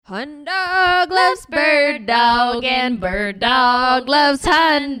Hun dog loves bird dog, and bird dog loves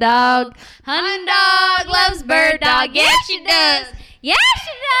hun dog. Hun dog loves bird dog. Yes, she does. Yes,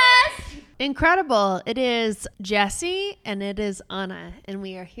 she does. Incredible. It is Jessi and it is Ãnna, and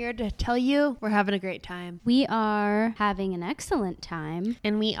we are here to tell you we're having a great time. We are having an excellent time.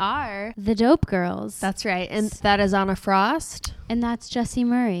 And we are the Dope Girls. That's right. And that is Ãnna Frost. And that's Jessi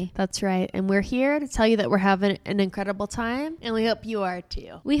Murray. That's right. And we're here to tell you that we're having an incredible time, and we hope you are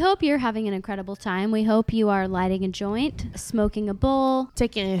too. We hope you're having an incredible time. We hope you are lighting a joint, smoking a bowl,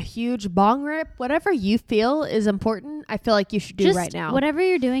 taking a huge bong rip, whatever you feel is important. I feel like you should do just right now. Whatever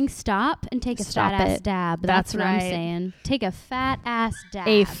you're doing, stop and take a Stop fat ass it. dab. That's what right. I'm saying. Take a fat ass dab.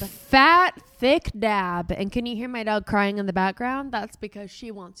 A fat, thick dab. And can you hear my dog crying in the background? That's because she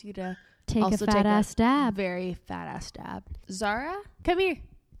wants you to take also a fat ass dab. Very fat ass dab. Zara, come here.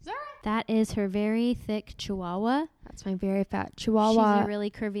 Zara. That is her very thick chihuahua. That's my very fat chihuahua. She's a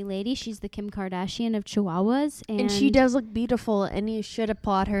really curvy lady. She's the Kim Kardashian of chihuahuas. And she does look beautiful, and you should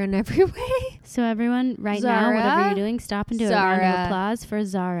applaud her in every way. So everyone, right Zara. now, whatever you're doing, stop and do a round of applause for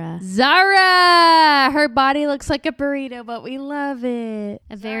Zara. Zara! Her body looks like a burrito, but we love it.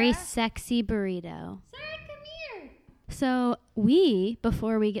 A very sexy burrito. Zara, come here. So we,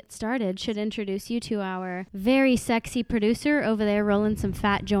 before we get started, should introduce you to our very sexy producer over there rolling some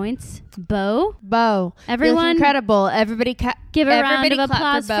fat joints, Bo. Bo. Everyone, incredible. Everybody give a round of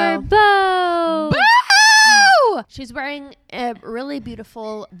applause for Bo. Bo! She's wearing a really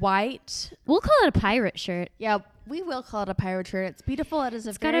beautiful white. We'll call it a pirate shirt. Yeah, we will call it a pirate shirt. It's beautiful. It is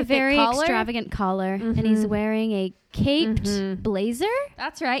It's got a very extravagant collar, and he's wearing a caped blazer.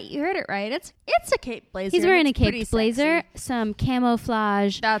 That's right. You heard it right. It's a caped blazer. He's wearing a caped blazer, some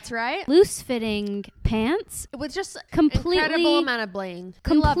camouflage. That's right. Loose-fitting pants. With just completely incredible amount of bling.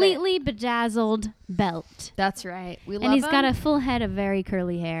 Completely bedazzled belt. That's right. We love And he's him. got a full head of very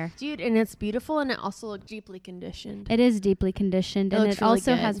curly hair. Dude, and it's beautiful, and it also looks deeply conditioned. It is deeply conditioned, and it really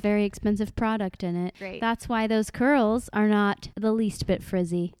also good. has very expensive product in it. Great. That's why those curls are not the least bit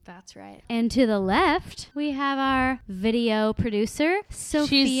frizzy. That's right. And to the left, we have our video producer,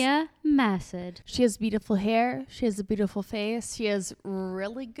 Sophia Massid. She has beautiful hair. She has a beautiful face. She has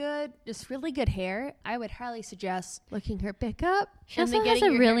really good hair. I would highly suggest looking her pick up. She also has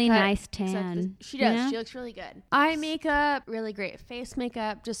a really nice tan. Exactly. She does. You know? She looks really good. Eye makeup, really great face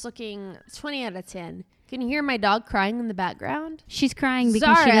makeup, just looking 20 out of 10. Can you hear my dog crying in the background? She's crying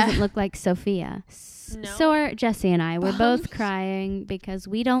because she Zara. doesn't look like Sophia. No. So are Jessi and I. We're both crying because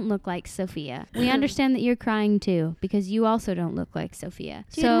we don't look like Sophia. We understand that you're crying too because you also don't look like Sophia.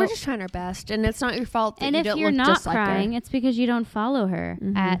 Dude, so we're just trying our best, and it's not your fault that and you if don't you're look not just crying, like her. it's because you don't follow her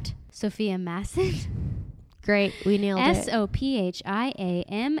at Sophia Massid. Great, we nailed it.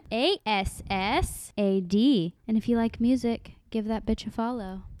 SOPHIAMASSAD. And if you like music, give that bitch a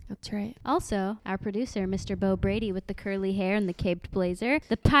follow. That's right. Also, our producer, Mr. Bo Brady, with the curly hair and the caped blazer,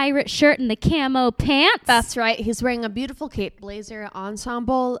 the pirate shirt and the camo pants. That's right. He's wearing a beautiful cape blazer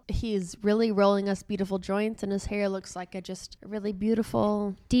ensemble. He's really rolling us beautiful joints, and his hair looks like a really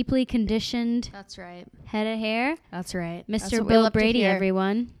beautiful, deeply conditioned. That's right. Head of hair. That's right. Mr. Bill Brady,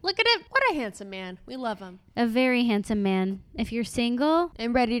 everyone. Look at it. What a handsome man. We love him. A very handsome man. If you're single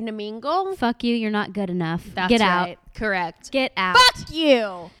and ready to mingle, fuck you. You're not good enough. That's Get right. out. Correct. Get out. Fuck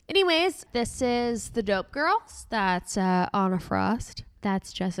you. Anyways, this is the Dope Girls. That's Ãnna Frost.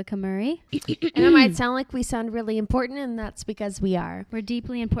 That's Jessica Murray. And it might sound like we sound really important, and that's because we are. We're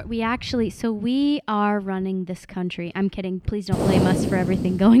deeply important. We are running this country. I'm kidding. Please don't blame us for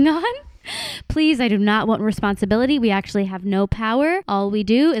everything going on. Please, I do not want responsibility. We actually have no power. All we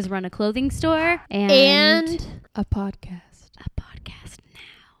do is run a clothing store and a podcast.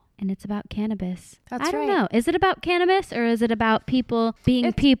 And it's about cannabis. That's I don't know. Is it about cannabis or is it about people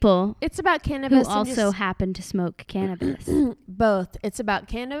being people? It's about cannabis. Who also happen to smoke cannabis. Both. It's about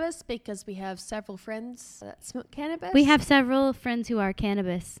cannabis because we have several friends that smoke cannabis. We have several friends who are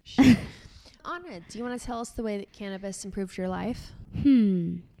cannabis. Ãnna, do you want to tell us the way that cannabis improved your life?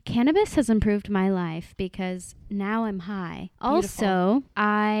 Cannabis has improved my life because now I'm high. Beautiful. Also,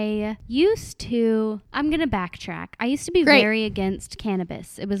 I'm going to backtrack. I used to be very against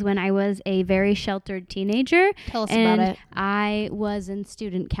cannabis. It was when I was a very sheltered teenager. Tell us about it. I was in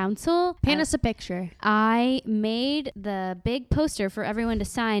student council. Paint us a picture. I made the big poster for everyone to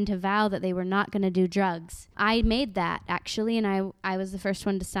sign to vow that they were not going to do drugs. I made that, actually, and I was the first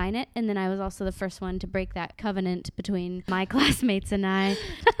one to sign it, and then I was also the first one to break that covenant between my classmates and I.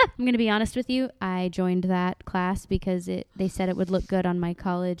 I'm going to be honest with you. I joined that class because they said it would look good on my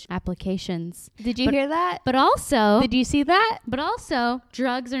college applications. Did you hear that? But also... Did you see that? But also,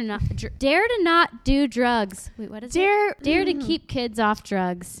 drugs are not... dare to not do drugs. Wait, what is it? Dare to keep kids off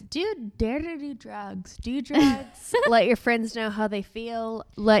drugs. Dude, dare to do drugs. Do drugs. Let your friends know how they feel.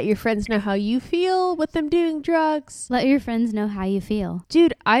 Let your friends know how you feel with them doing drugs. Let your friends know how you feel.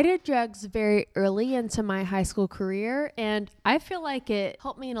 Dude, I did drugs very early into my high school career, and I feel like it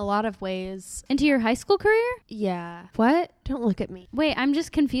helped me in a lot of ways. Into your high school career? Yeah. What? Don't look at me. Wait, I'm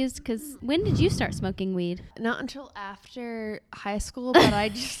just confused because when did you start smoking weed? Not until after high school, but I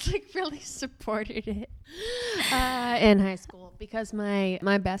just like really supported it in high school because my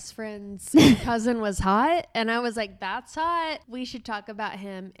best friend's cousin was hot, and I was like, that's hot. We should talk about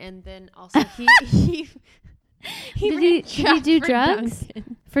him. And then also he did he do drugs?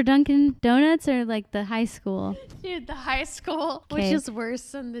 Dunkin'. For Dunkin' Donuts or like the high school? Dude, the high school, Okay. which is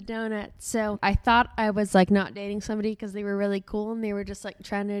worse than the donuts. So I thought I was like not dating somebody because they were really cool and they were just like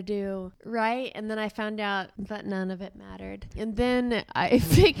trying to do right. And then I found out that none of it mattered. And then I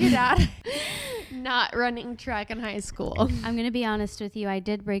figured out not running track in high school. I'm going to be honest with you. I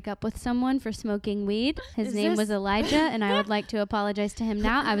did break up with someone for smoking weed. His name was Elijah, and I would like to apologize to him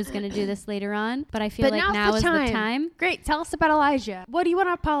now. I was going to do this later on, but I feel like now is the time. Great. Tell us about Elijah. What do you want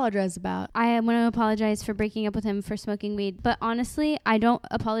to apologize about? I want to apologize for breaking up with him for smoking weed. But honestly, I don't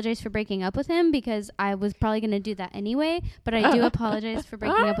apologize for breaking up with him because I was probably going to do that anyway. But I do apologize for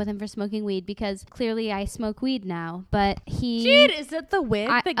breaking up with him for smoking weed because clearly I smoke weed now. But he... Dude, is it the wig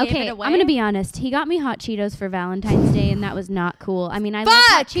that gave it away? I'm going to be honest. He got me hot Cheetos for Valentine's Day, and that was not cool. I mean, I love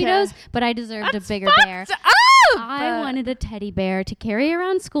hot Cheetos, but I deserved a bigger bear. I wanted a teddy bear to carry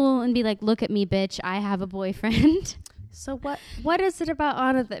around school and be like, look at me, bitch. I have a boyfriend. So what is it about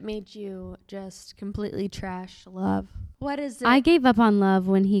Ãnna that made you just completely trash love? What is it? I gave up on love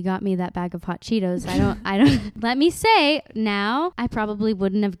when he got me that bag of hot Cheetos. I don't, let me say now, I probably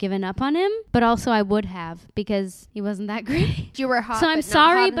wouldn't have given up on him, but also I would have because he wasn't that great. You were hot. So I'm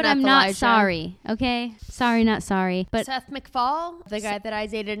sorry, but I'm not sorry. Okay? Sorry, not sorry. But Seth MacFall, the guy that I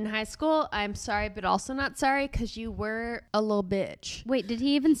dated in high school, I'm sorry, but also not sorry because you were a little bitch. Wait, did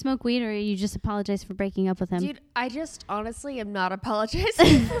he even smoke weed or you just apologized for breaking up with him? Dude, I just honestly am not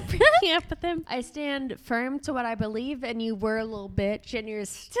apologizing for breaking up with him. I stand firm to what I believe, and you were a little bitch, and you're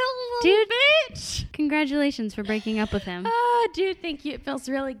still a little bitch. Congratulations for breaking up with him. Oh, dude, thank you. It feels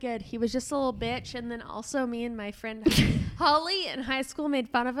really good. He was just a little bitch, and then also me and my friend Holly in high school made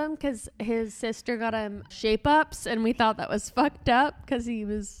fun of him because his sister got him shape-ups, and we thought that was fucked up because he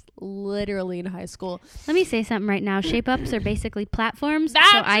was literally in high school. Let me say something right now. Shape-ups are basically platforms,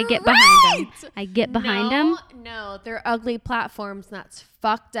 That's so I get right! behind them. I get behind them. No, they're ugly platforms. That's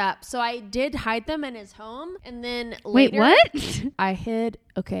fucked up. So I did hide them in his home, and then later... Wait, what? I hid...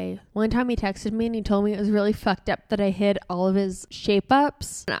 Okay, one time he texted me and he told me it was really fucked up that I hid all of his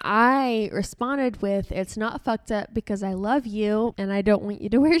shape-ups. And I responded with, it's not fucked up because I love you and I don't want you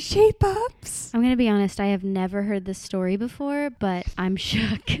to wear shape-ups. I'm going to be honest. I have never heard this story before, but I'm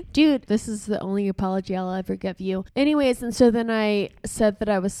shook. Dude, this is the only apology I'll ever give you. Anyways, and so then I said that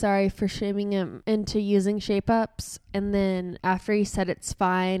I was sorry for shaming him into using shape-ups. And then after he said it's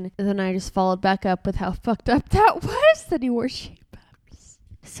fine, then I just followed back up with how fucked up that was that he wore shape-ups.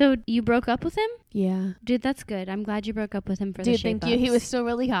 So you broke up with him? Yeah. Dude, that's good. I'm glad you broke up with him for the shape-ups. Dude, thank you. He was still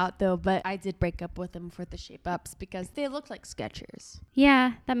really hot, though, but I did break up with him for the shape-ups because they looked like Skechers.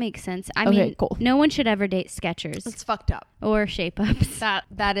 Yeah, that makes sense. I Okay, mean, cool. No one should ever date Skechers. It's fucked up. Or shape-ups.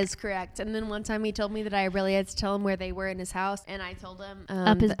 That is correct. And then one time he told me that I really had to tell him where they were in his house, and I told him...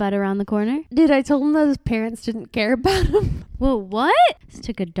 Up his butt around the corner? Dude, I told him that his parents didn't care about him. Whoa, what? This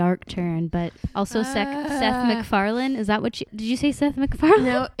took a dark turn, but also Seth MacFarlane. Is that what you... Did you say Seth MacFarlane?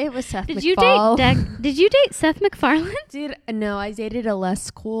 No, it was Seth Did MacFall. Did you date Seth MacFarlane? Dude, no, I dated a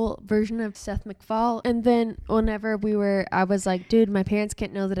less cool version of Seth MacFall. And then whenever I was like, dude, my parents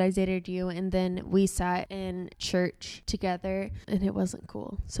can't know that I dated you. And then we sat in church together and it wasn't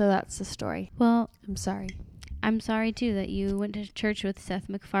cool. So that's the story. Well, I'm sorry. I'm sorry, too, that you went to church with Seth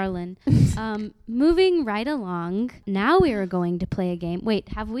MacFarlane. Moving right along, now we are going to play a game. Wait,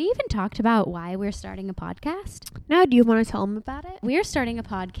 have we even talked about why we're starting a podcast? No, do you want to tell them about it? We're starting a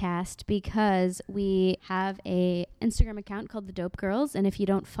podcast because we have a Instagram account called The Dope Girls, and if you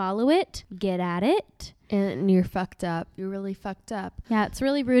don't follow it, get at it. And you're fucked up. You're really fucked up. Yeah, it's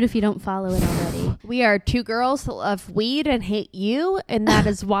really rude if you don't follow it already. We are two girls that love weed and hate you, and that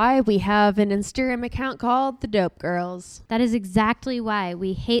is why we have an Instagram account called The Dope Girls. That is exactly why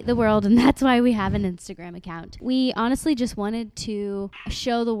we hate the world, and that's why we have an Instagram account. We honestly just wanted to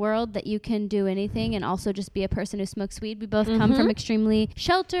show the world that you can do anything and also just be a person who smokes weed. We both come from extremely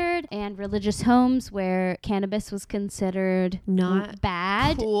sheltered and religious homes where cannabis was considered not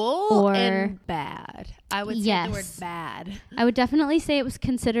bad. Cool or and bad. I would say the word bad. I would definitely say it was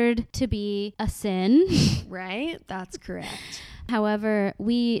considered to be a sin. Right? That's correct. However,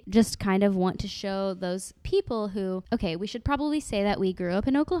 we just kind of want to show those people who, okay, we should probably say that we grew up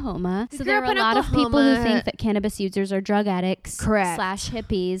in Oklahoma. So there are a lot of people who think that cannabis users are drug addicts. Correct. /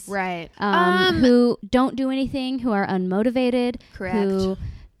 hippies. Right. Who don't do anything, who are unmotivated. Correct. Who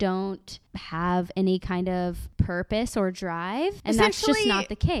don't have any kind of purpose or drive, and that's just not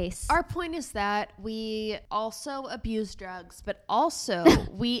the case. Our point is that we also abuse drugs, but also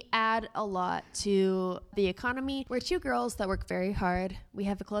we add a lot to the economy. We're two girls that work very hard. We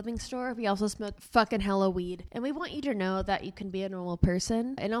have a clothing store. We also smoke fucking hella weed, and we want you to know that you can be a normal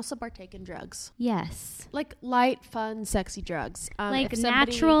person and also partake in drugs. Yes, like light, fun, sexy drugs, like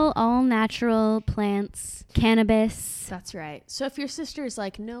natural, all natural plants, cannabis. That's right. So if your sister is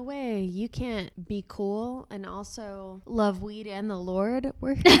like, no way, you can't be cool and also love weed and the Lord,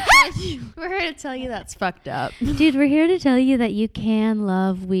 we're here to tell you that's fucked up. Dude, we're here to tell you that you can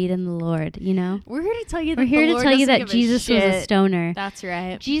love weed and the Lord, you know? We're here to tell you that Jesus was a stoner. That's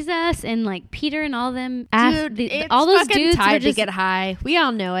right. Jesus and like Peter and all them. Dude, all those dudes were just to get high. We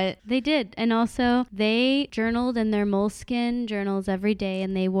all know it. They did. And also they journaled in their moleskin journals every day,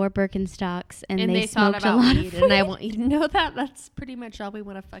 and they wore Birkenstocks, and they smoked a lot of weed. And I want you to know that that's pretty much all we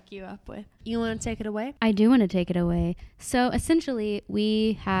want to fuck you up with. You want to take it away? I do want to take it away. So essentially,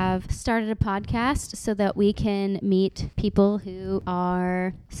 we have started a podcast so that we can meet people who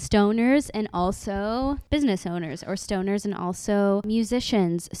are stoners and also business owners, or stoners and also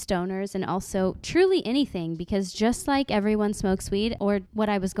musicians, stoners and also truly anything, because just like everyone smokes weed, or what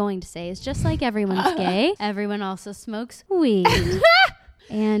I was going to say is just like everyone's gay, everyone also smokes weed.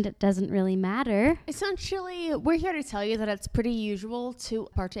 And it doesn't really matter. Essentially, we're here to tell you that it's pretty usual to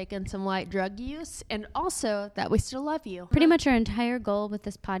partake in some light drug use, and also that we still love you. Pretty much our entire goal with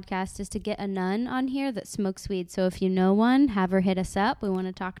this podcast is to get a nun on here that smokes weed. So if you know one, have her hit us up. We want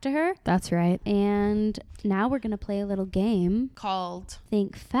to talk to her. That's right. And now we're going to play a little game called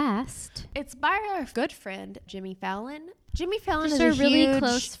Think Fast. It's by our good friend, Jimmy Fallon. Jimmy Fallon just is a really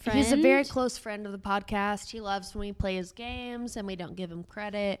close friend. He's a very close friend of the podcast. He loves when we play his games and we don't give him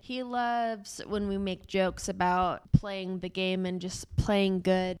credit. He loves when we make jokes about playing the game and just playing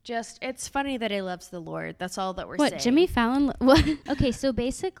good. It's funny that he loves the Lord. That's all that we're saying. What, Jimmy Fallon? What? Okay, so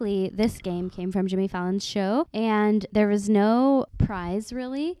basically this game came from Jimmy Fallon's show, and there was no prize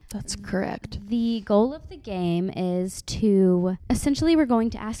really. That's correct. The goal of the game is to, essentially we're going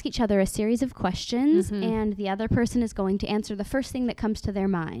to ask each other a series of questions, and the other person is going to answer the first thing that comes to their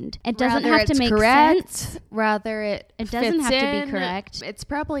mind. It doesn't have to make sense. Rather it doesn't have to be correct. It's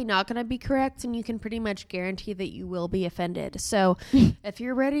probably not going to be correct, and you can pretty much guarantee that you will be offended. So if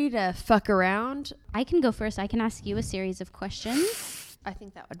you're ready to fuck around, I can go first. I can ask you a series of questions. I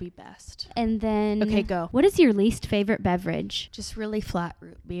think that would be best. And then okay, go. What is your least favorite beverage? Just really flat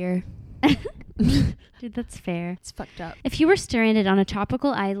root beer. Dude, that's fair. It's fucked up. If you were stranded on a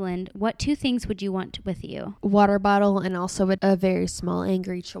tropical island, what two things would you want with you? Water bottle and also a very small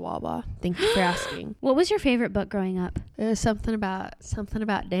angry chihuahua. Thank you for asking. What was your favorite book growing up? It was something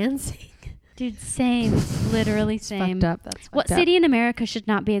about dancing. Dude, same. Literally same. It's fucked up. That's fucked What up. city in America should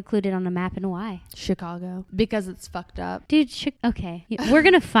not be included on a map, and why? Chicago. Because it's fucked up. Dude, okay. We're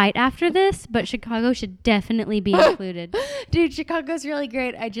going to fight after this, but Chicago should definitely be included. Dude, Chicago's really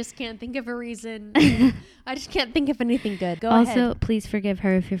great. I just can't think of a reason. I just can't think of anything good. Go ahead. Also, please forgive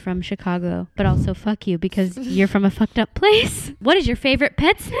her if you're from Chicago, but also fuck you because you're from a fucked up place. What is your favorite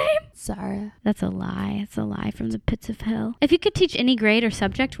pet's name? Sarah. That's a lie. It's a lie from the pits of hell. If you could teach any grade or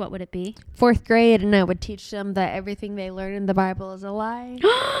subject, what would it be? 4th grade, and I would teach them that everything they learn in the Bible is a lie.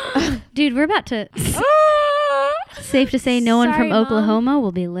 Dude, we're about to... Safe to say no one from Oklahoma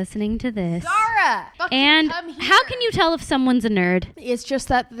will be listening to this. Zara! And how can you tell if someone's a nerd? It's just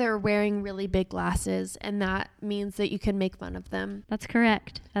that they're wearing really big glasses, and that means that you can make fun of them. That's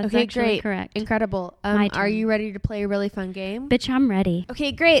correct. That's okay, actually great. Correct. Incredible. Are you ready to play a really fun game? Bitch, I'm ready.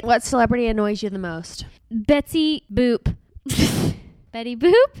 Okay, great. What celebrity annoys you the most? Betsy Boop. Betty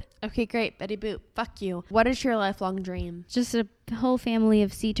Boop? Okay, great. Betty Boop. Fuck you. What is your lifelong dream? Just a whole family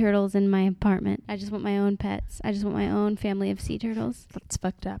of sea turtles in my apartment. I just want my own pets. I just want my own family of sea turtles. That's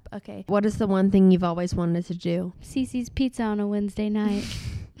fucked up. Okay. What is the one thing you've always wanted to do? Cece's Pizza on a Wednesday night.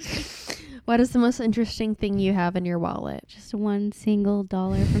 What is the most interesting thing you have in your wallet? Just $1 single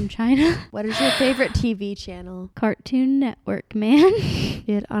from China. What is your favorite TV channel? Cartoon Network, man.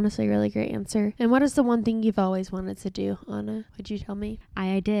 You had honestly a really great answer. And what is the one thing you've always wanted to do, Ãnna? Would you tell me?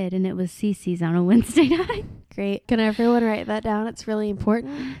 I did, and it was Cece's on a Wednesday night. Great. Can everyone write that down? It's really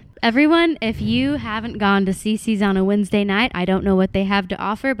important. Everyone, if you haven't gone to Cece's on a Wednesday night, I don't know what they have to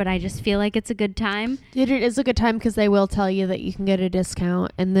offer, but I just feel like it's a good time. Dude, it is a good time because they will tell you that you can get a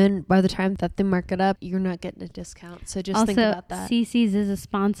discount. And then by the time that they mark it up, you're not getting a discount. So just think about that. Cece's is a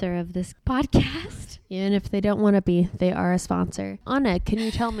sponsor of this podcast. Even if they don't want to be, they are a sponsor. Ãnna, can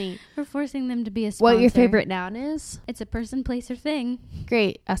you tell me? We're forcing them to be a sponsor. What your favorite noun is? It's a person, place, or thing.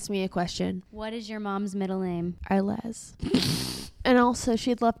 Great. Ask me a question. What is your mom's middle name? Arles. And also,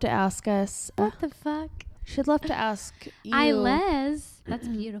 she'd love to ask us... What the fuck? She'd love to ask you... Iles. That's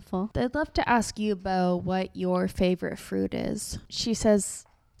beautiful. I'd love to ask you, Bo, what your favorite fruit is. She says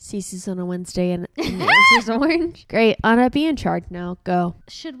Cece's on a Wednesday and the answer's orange. Great. Ãnna, be in charge now. Go.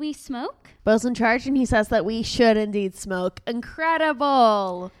 Should we smoke? Bo's in charge and he says that we should indeed smoke.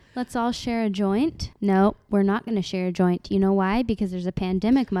 Incredible. Let's all share a joint. No, we're not going to share a joint. You know why? Because there's a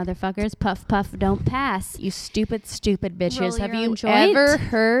pandemic, motherfuckers. Puff, puff, don't pass. You stupid, stupid bitches. Roll Have your you own joint? ever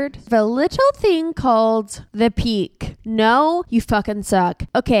heard of a little thing called the peak? No, you fucking suck.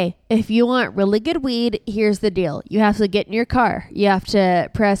 Okay, if you want really good weed, here's the deal. You have to get in your car. You have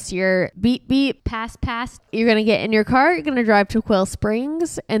to press your beep, beep. Pass, pass. You're going to get in your car. You're going to drive to Quill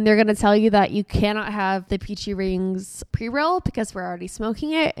Springs. And they're going to tell you that you cannot have the Peachy Rings pre-roll because we're already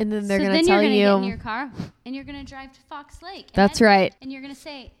smoking it. And then they're going to tell you. You're going to get in your car and you're going to drive to Fox Lake. That's right. And you're going to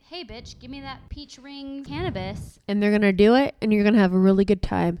say, hey, bitch, give me that peach ring cannabis. And they're going to do it, and you're going to have a really good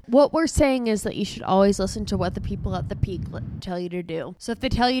time. What we're saying is that you should always listen to what the people at the peak tell you to do. So if they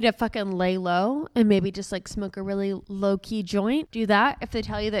tell you to fucking lay low and maybe just like smoke a really low-key joint, do that. If they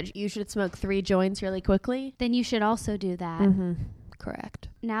tell you that you should smoke 3 joints really quickly, then you should also do that. Mm-hmm. Correct.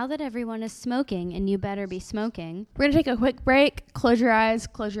 Now that everyone is smoking, and you better be smoking. We're going to take a quick break. Close your eyes,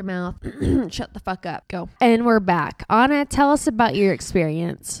 close your mouth. Shut the fuck up. Go. And we're back. Ãnna, tell us about your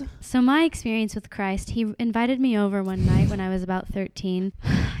experience. So my experience with Christ, he invited me over one night when I was about 13.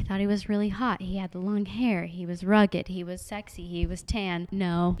 I thought he was really hot. He had the long hair. He was rugged. He was sexy. He was tan.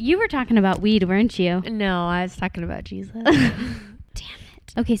 No. You were talking about weed, weren't you? No, I was talking about Jesus. Damn it.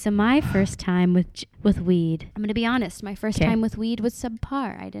 Okay, so my first time with weed, I'm going to be honest, my first time with weed was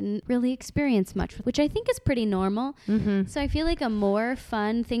subpar. I didn't really experience much, which I think is pretty normal. Mm-hmm. So I feel like a more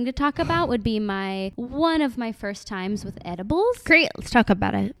fun thing to talk about would be one of my first times with edibles. Great, let's talk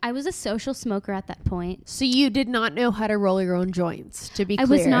about it. I was a social smoker at that point. So you did not know how to roll your own joints, to be clear. I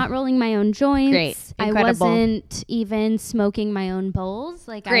was not rolling my own joints. Great, incredible. I wasn't even smoking my own bowls.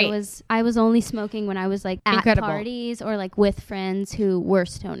 Like Great. I was only smoking when I was like at parties or like with friends who were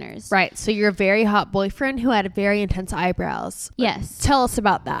stoners. Right. So you're a very hot boyfriend who had very intense eyebrows. Yes. Tell us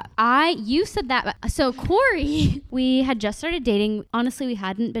about that. You said that. So Corey, we had just started dating. Honestly, we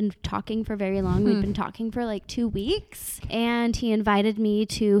hadn't been talking for very long. We'd been talking for like 2 weeks, and he invited me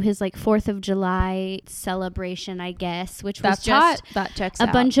to his like 4th of July celebration, I guess, which was just that checks a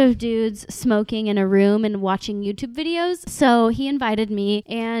out. bunch of dudes smoking in a room and watching YouTube videos. So he invited me,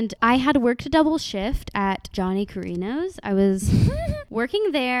 and I had worked a double shift at Johnny Carino's. I was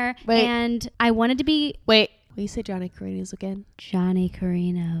working there, and I wanted to be... Wait, will you say Johnny Carino's again? Johnny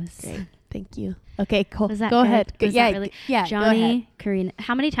Carino's. Great. Thank you. Okay, cool. Was that go good? ahead. Yeah, Johnny Carino.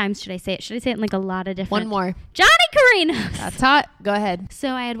 How many times should I say it? Should I say it in like a lot of different... One more. Johnny Carino. That's hot. Go ahead. So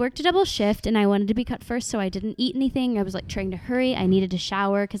I had worked a double shift and I wanted to be cut first, so I didn't eat anything. I was like trying to hurry. I needed to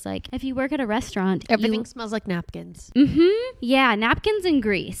shower because like if you work at a restaurant... Everything smells like napkins. Mm-hmm. Yeah, napkins and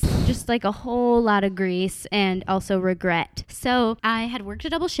grease. Just like a whole lot of grease and also regret. So I had worked a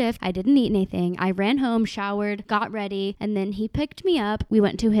double shift. I didn't eat anything. I ran home, showered, got ready, and then he picked me up. We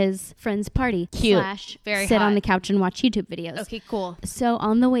went to his friend's party. Cute. Very sit hot. on the couch and watch YouTube videos. Okay, cool. So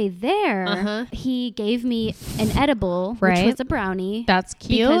on the way there, he gave me an edible, which was a brownie. That's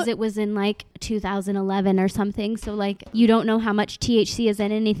cute. Because it was in like 2011 or something. So like you don't know how much THC is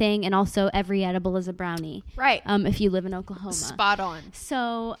in anything, and also every edible is a brownie. Right. If you live in Oklahoma. Spot on.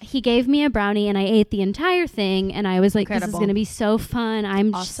 So he gave me a brownie and I ate the entire thing, and I was like, this is going to be so fun.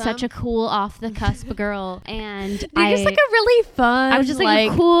 I'm such a cool off the cusp girl. And You're just like a really fun. I was just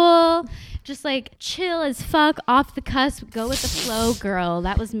like a cool Just like chill as fuck, off the cusp, go with the flow girl.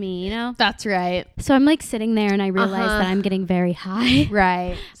 That was me, you know? That's right. So I'm like sitting there and I realized that I'm getting very high.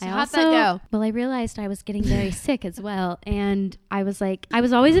 Right. So how'd that go? Well, I realized I was getting very sick as well. And I was like, I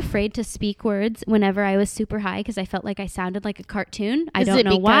was always afraid to speak words whenever I was super high because I felt like I sounded like a cartoon. I don't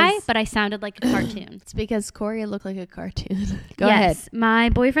know why, but I sounded like a cartoon. It's because Corey looked like a cartoon. Go ahead. My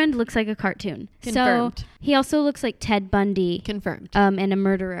boyfriend looks like a cartoon. Confirmed. So he also looks like Ted Bundy. Confirmed. And a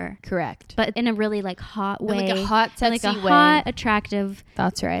murderer. Correct. But in a really like hot way. Like a hot, sexy like a way. hot, attractive.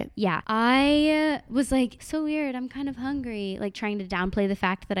 That's right. Yeah. I was like, so weird. I'm kind of hungry. Like trying to downplay the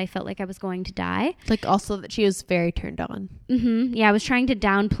fact that I felt like I was going to die. Like also that she was very turned on. Mm-hmm. Yeah. I was trying to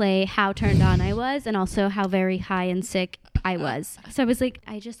downplay how turned on I was and also how very high and sick I was. So I was like,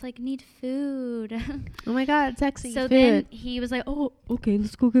 I just like need food. Oh my God, sexy so food. Then he was like, oh, okay,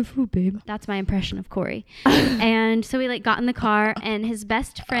 let's go get food, babe. That's my impression of Corey. And so we like got in the car and his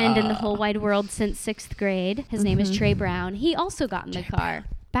best friend in the whole wide world since 6th grade, his name is Trey Brown. He also got in the car.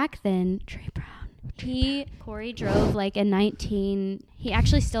 Back then, Trey Brown. Corey drove like a 19. He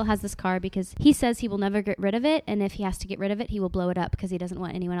actually still has this car because he says he will never get rid of it. And if he has to get rid of it, he will blow it up because he doesn't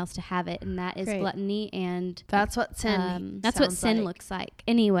want anyone else to have it. And that is gluttony. And that's what sin that's what sin looks like.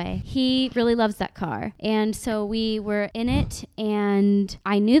 Anyway, he really loves that car. And so we were in it and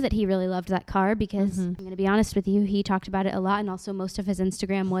I knew that he really loved that car because I'm going to be honest with you, he talked about it a lot. And also most of his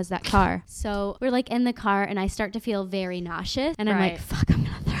Instagram was that car. So we're like in the car and I start to feel very nauseous. And I'm like, fuck, I'm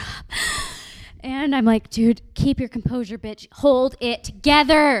going to throw up. And I'm like, dude, keep your composure, bitch. Hold it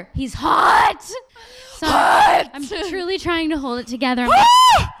together. He's hot. So I'm truly trying to hold it together. I'm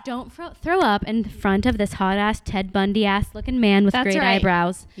like, don't throw up in front of this hot ass Ted Bundy ass looking man with great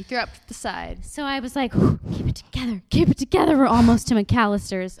eyebrows. You threw up to the side. So I was like, keep it together. Keep it together. We're almost to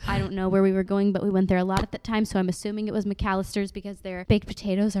McAllister's. I don't know where we were going, but we went there a lot at that time. So I'm assuming it was McAllister's because their baked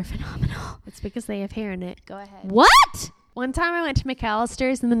potatoes are phenomenal. It's because they have hair in it. Go ahead. What? One time I went to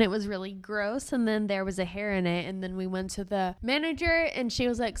McAllister's and then it was really gross and then there was a hair in it and then we went to the manager and she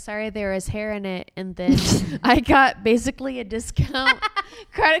was like, sorry, there is hair in it. And then I got basically a discount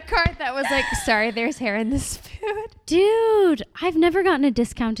credit card that was like, sorry, there's hair in this food. Dude, I've never gotten a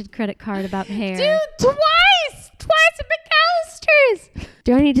discounted credit card about hair. Dude, twice at McAllister's.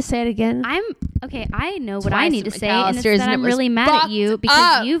 Do I need to say it again? I know what I need to say, and it's that I'm really mad at you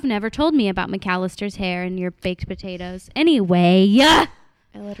because you've never told me about McAllister's hair and your baked potatoes. Anyway,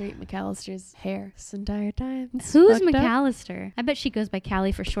 I let her eat McAllister's hair this entire time. Who's McAllister? I bet she goes by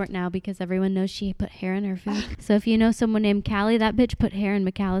Callie for short now because everyone knows she put hair in her food. So if you know someone named Callie, that bitch put hair in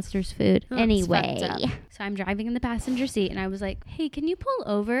McAllister's food. Anyway, so I'm driving in the passenger seat and I was like, hey, can you pull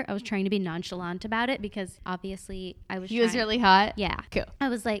over? I was trying to be nonchalant about it because obviously I was was really hot? Yeah. Cool. I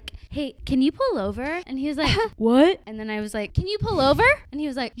was like, hey, can you pull over? And he was like, what? And then I was like, can you pull over? And he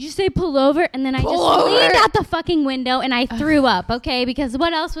was like, did you say pull over? And then I just leaned out the fucking window and I threw up, okay? Because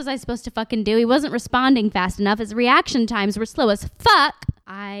what else was I supposed to fucking do? He wasn't responding fast enough. His reaction times were slow as fuck.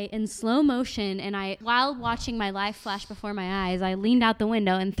 In slow motion, and while watching my life flash before my eyes, I leaned out the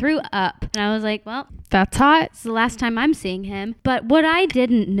window and threw up. And I was like, well, that's hot. It's the last time I'm seeing him. But what I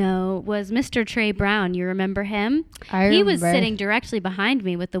didn't know was Mr. Trey Brown. You remember him? I remember. He was sitting directly behind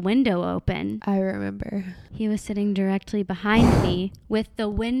me with the window open. I remember. He was sitting directly behind me with the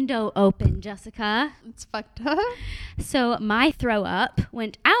window open, Jessica. It's fucked up. So my throw up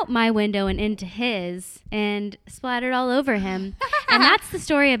went out my window and into his and splattered all over him. And that's the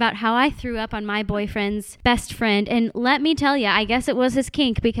story about how I threw up on my boyfriend's best friend. And let me tell you, I guess it was his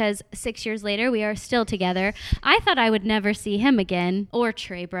kink because 6 years later, we are still together. I thought I would never see him again or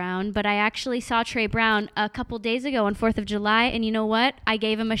Trey Brown, but I actually saw Trey Brown a couple days ago on 4th of July. And you know what? I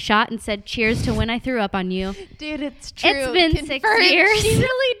gave him a shot and said, cheers to when I threw up on you. Dude, it's true. It's been Confirmed. 6 years. She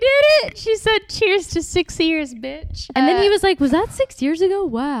really did it. She said, cheers to 6 years, bitch. And then he was like, was that 6 years ago?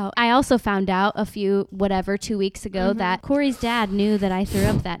 Wow. I also found out 2 weeks ago that Corey's dad knew that I threw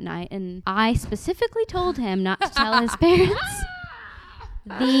up that night. And I specifically told him not to tell his parents.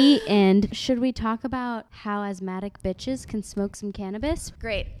 The end. Should we talk about how asthmatic bitches can smoke some cannabis?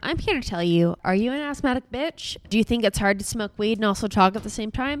 Great. I'm here to tell you, are you an asthmatic bitch? Do you think it's hard to smoke weed and also talk at the same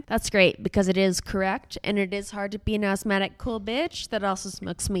time? That's great because it is correct and it is hard to be an asthmatic cool bitch that also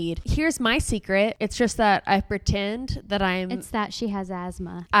smokes weed. Here's my secret. It's just that I pretend that It's that she has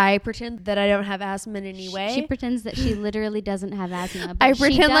asthma. I pretend that I don't have asthma in any way. She pretends that she literally doesn't have asthma. But I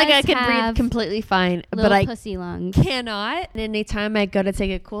pretend like I can breathe completely fine, but I pussy lungs. Cannot. And anytime I go to take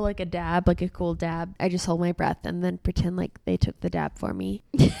a cool dab, I just hold my breath and then pretend like they took the dab for me.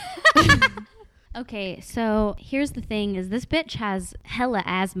 Okay, so here's the thing is this bitch has hella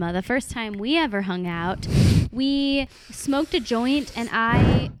asthma. The first time we ever hung out, we smoked a joint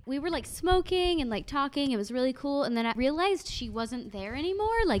and we were like smoking and like talking. It was really cool. And then I realized she wasn't there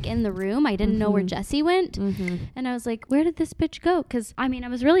anymore, like in the room. I didn't know where Jessi went. And I was like, where did this bitch go? Because I mean, I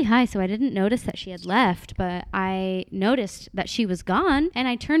was really high, so I didn't notice that she had left, but I noticed that she was gone. And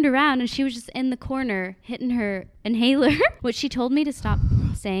I turned around and she was just in the corner hitting her inhaler, which she told me to stop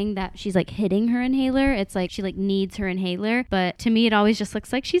saying that she's like hitting her inhaler. It's like she like needs her inhaler, but to me it always just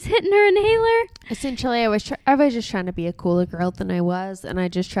looks like she's hitting her inhaler. Essentially, I was just trying to be a cooler girl than I was, and I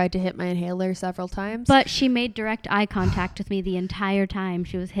just tried to hit my inhaler several times. But she made direct eye contact with me the entire time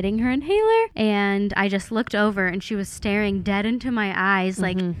she was hitting her inhaler, and I just looked over and she was staring dead into my eyes,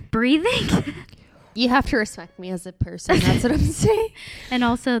 like breathing. You have to respect me as a person. That's what I'm saying. And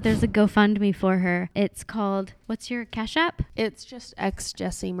also, there's a GoFundMe for her. It's called, what's your Cash App? It's just X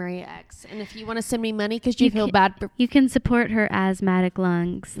Jessi Marie X. And if you want to send me money because you feel bad, you can support her asthmatic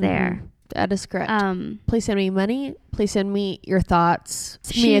lungs there. That is correct. Please send me money. Please send me your thoughts.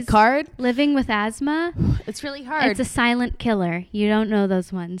 Send me a She's card. Living with asthma. It's really hard. It's a silent killer. You don't know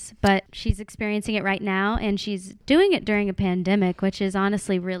those ones, but she's experiencing it right now, and she's doing it during a pandemic, which is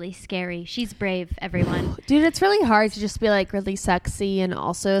honestly really scary. She's brave, everyone. Dude, it's really hard to just be like really sexy and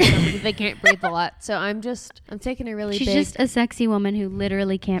also somebody that can't breathe a lot. So I'm taking a really She's just a sexy woman who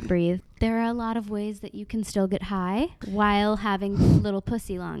literally can't breathe. There are a lot of ways that you can still get high while having little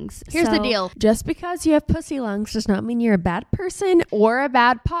pussy lungs. Here's the deal. Just because you have pussy lungs does not mean you're a bad person or a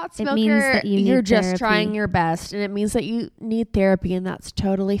bad pot smoker. It means that you're just therapy. trying your best, and it means that you need therapy, and that's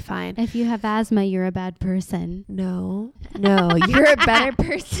totally fine. If you have asthma, you're a bad person. No, you're a better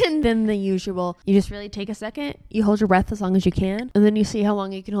person than the usual. You just really take a second, you hold your breath as long as you can, and then you see how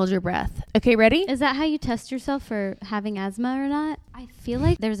long you can hold your breath. Okay, ready? Is that how you test yourself for having asthma or not? I feel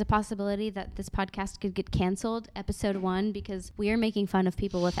like there's a possibility that this podcast could get canceled, episode 1, because we are making fun of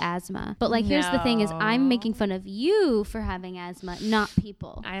people with asthma. But like, here's the thing is I'm making fun of you for having asthma, not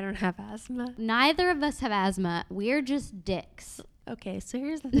people. I don't have asthma. Neither of us have asthma. We're just dicks. Okay, so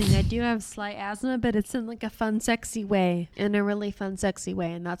here's the thing. I do have slight asthma, but it's in like a fun, sexy way. In a really fun, sexy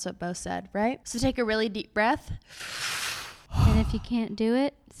way. And that's what Bo said, right? So take a really deep breath. And if you can't do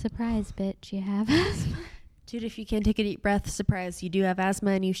it, surprise, bitch, you have asthma. Dude, if you can't take a deep breath, surprise, you do have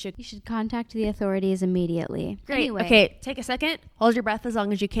asthma and you should contact the authorities immediately. Great. Anyway. Okay, take a second. Hold your breath as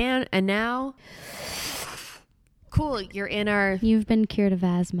long as you can. And now... Cool, you've been cured of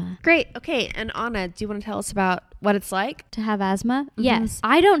asthma. Great. Okay, and Ãnna, do you want to tell us about what it's like to have asthma? Yes,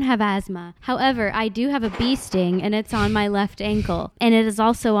 I don't have asthma. However, I do have a bee sting, and it's on my left ankle, and it is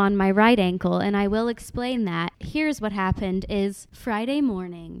also on my right ankle, and I will explain that. Here's what happened is Friday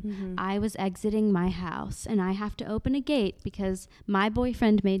morning, I was exiting my house, and I have to open a gate because my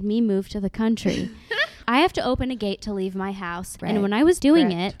boyfriend made me move to the country. I have to open a gate to leave my house. Right. And when I was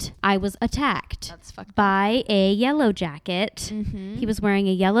doing it, I was attacked by a yellow jacket. He was wearing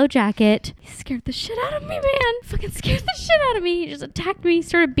a yellow jacket. He scared the shit out of me, man. Fucking scared the shit out of me. He just attacked me,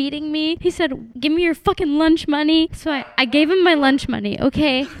 started beating me. He said, give me your fucking lunch money. So I gave him my lunch money,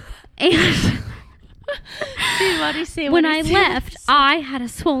 okay? And... Dude, what do you say? When I left, I had a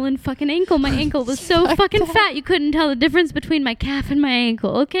swollen fucking ankle. My ankle was so fucking fat, you couldn't tell the difference between my calf and my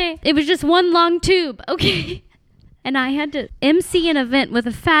ankle, okay? It was just one long tube, okay? And I had to MC an event with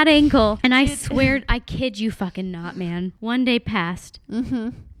a fat ankle. And I swear, I kid you fucking not, man. One day passed.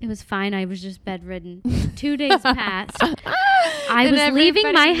 It was fine. I was just bedridden. 2 days passed. I was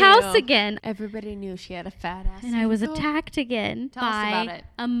leaving my house again. Everybody knew she had a fat ass. And I was attacked again by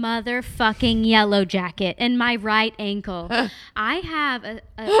a motherfucking yellow jacket in my right ankle. I have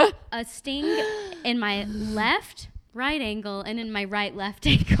a sting in my right ankle and in my left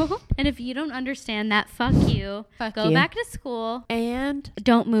ankle. And if you don't understand that, fuck you. Go back to school and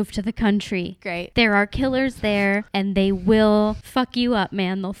don't move to the country. Great. There are killers there and they will fuck you up,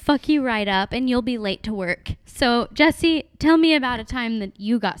 man. They'll fuck you right up and you'll be late to work. So Jessi, tell me about a time that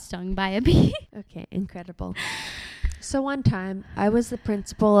you got stung by a bee. Okay, incredible. So one time I was the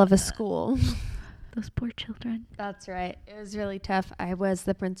principal of a school. Those poor children. That's right. It was really tough. I was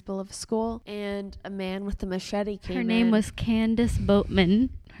the principal of a school, and a man with a machete came in. Her name was Candace Boatman.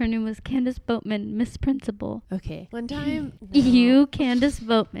 Miss Principal. Okay. One time... You, Candace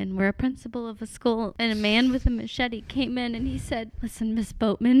Boatman, were a principal of a school, and a man with a machete came in, and he said, listen, Miss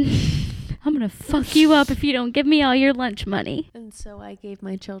Boatman, I'm going to fuck you up if you don't give me all your lunch money. And so I gave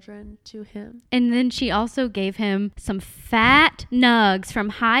my children to him. And then she also gave him some fat nugs from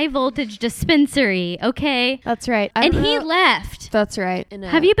High Voltage Dispensary, okay? That's right. And he left. That's right.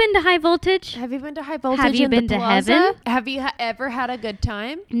 Have you been to High Voltage? Have you been to High Voltage? Have you been to heaven? Have you ever had a good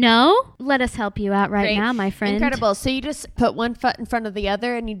time? No? Let us help you out right Great. now, my friend. Incredible. So you just put one foot in front of the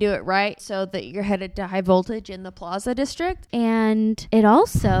other and you do it right so that you're headed to High Voltage in the Plaza District. And it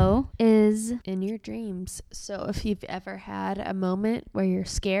also is in your dreams. So if you've ever had a moment where you're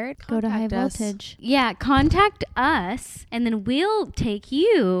scared, go to High contact us. Voltage. Yeah, contact us and then we'll take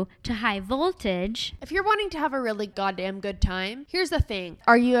you to High Voltage. If you're wanting to have a really goddamn good time, here's the thing.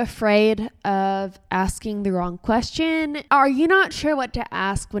 Are you afraid of asking the wrong question? Are you not sure what to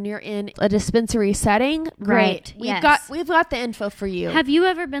ask when you're in a dispensary setting? Right. We've Yes. got the info for you. Have you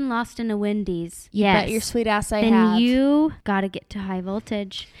ever been lost in a Wendy's? Bet your sweet ass I then have. you gotta get to High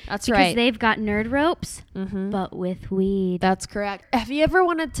Voltage. That's because right. they've got nerd ropes, Mm-hmm. but with weed. That's correct. Have you ever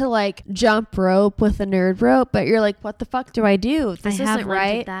wanted to like jump rope with a nerd rope, but you're like, what the fuck do I do? This I have isn't wanted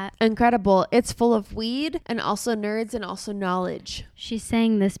right. that. Incredible. It's full of weed and also nerds and also knowledge. She's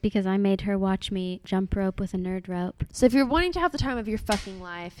saying this because I made her watch me jump rope with a nerd rope. So if you're wanting to have the time of your fucking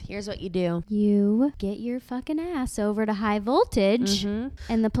life, here's what you do. You get your fucking ass over to High Voltage in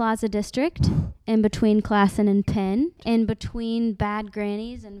the Plaza District, in between Classen and Penn, in between Bad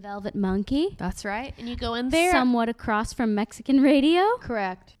Grannies and Velvet Monkey. That's right. And you go in there. Somewhat across from Mexican Radio.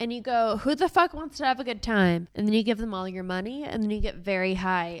 Correct. And you go, who the fuck wants to have a good time? And then you give them all your money and then you get very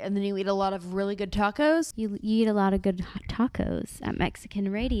high. And then you eat a lot of really good tacos. You eat a lot of good hot tacos at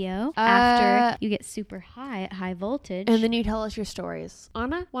Mexican Radio after you get super high at High Voltage. And then you tell us your stories.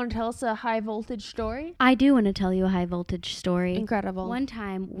 Anna, want to tell us a High Voltage story? I do want to tell you a High Voltage story. Incredible. One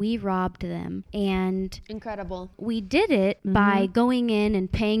time we robbed them and Incredible. we did it by going in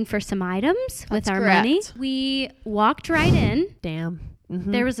and paying for some items with our correct. money. We walked right in. Damn.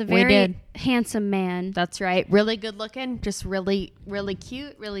 There was a very handsome man. That's right. Really good looking. Just really, really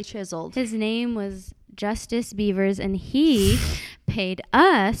cute. Really chiseled. His name was Justice Beavers and he paid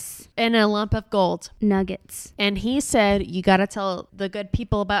us And a lump of gold. nuggets. And he said, you got to tell the good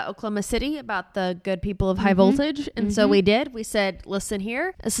people about Oklahoma City, about the good people of High Voltage. And so we did. We said, listen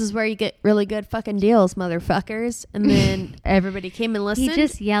here. This is where you get really good fucking deals, motherfuckers. And then everybody came and listened. He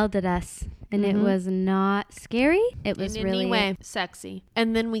just yelled at us. And it was not scary. It was in really any way sexy.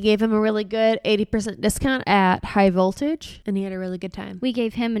 And then we gave him a really good 80% discount at High Voltage. And he had a really good time. We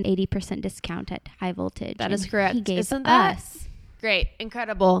gave him an 80% discount at High Voltage. That is and correct. He gave Isn't that us. great?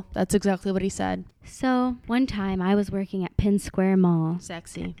 Incredible. That's exactly what he said. So one time I was working at Penn Square Mall,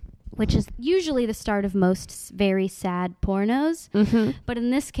 Sexy. which is usually the start of most very sad pornos. But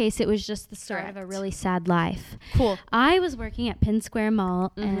in this case, it was just the start of a Correct. really sad life. Cool. I was working at Penn Square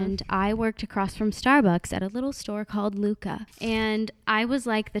Mall and I worked across from Starbucks at a little store called Luca. And I was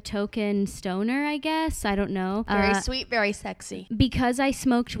like the token stoner, I guess. I don't know. Very sweet, very sexy. Because I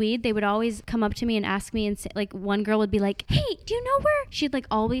smoked weed, they would always come up to me and ask me and say, like, one girl would be like, hey, do you know where? She'd like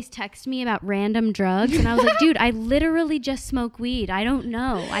always text me about random drugs. And I was like, dude, I literally just smoke weed. I don't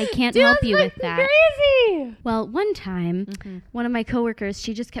know. I can't help you with that. Crazy. Well, one time, one of my coworkers,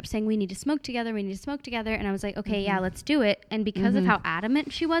 she just kept saying, we need to smoke together. We need to smoke together. And I was like, okay, yeah, let's do it. And because of how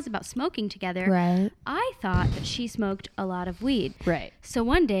adamant she was about smoking together, Right. I thought that she smoked a lot of weed. Right. So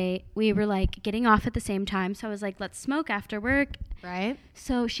one day we were like getting off at the same time. So I was like, let's smoke after work. Right.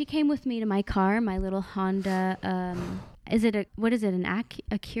 So she came with me to my car, my little Honda, an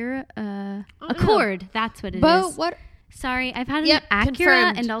Acura? Accord. That's what it is. But what? Sorry, I've had Yep, an Acura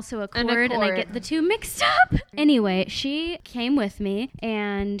confirmed. and also a An Accord, and I Accord. get the two mixed up. Anyway, she came with me,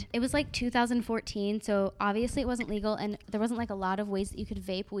 and it was like 2014, so obviously it wasn't legal, and there wasn't like a lot of ways that you could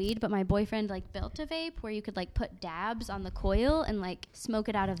vape weed, but my boyfriend like built a vape where you could like put dabs on the coil and like smoke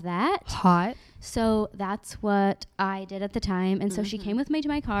it out of that. Hot. So that's what I did at the time. And so she came with me to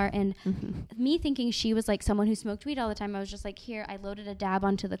my car, and me thinking she was like someone who smoked weed all the time, I was just like, here, I loaded a dab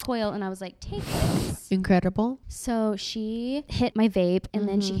onto the coil and I was like, take this. Incredible. So she hit my vape and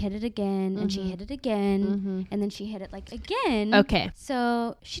then she hit it again and she hit it again and then she hit it like again. Okay.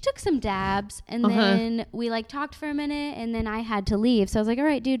 So she took some dabs and then we like talked for a minute and then I had to leave. So I was like, all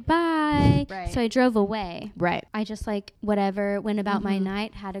right, dude, bye. Right. So I drove away. Right. I just like whatever, went about my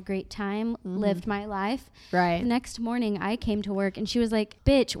night, had a great time, lived my life. Right. The next morning I came to work and she was like,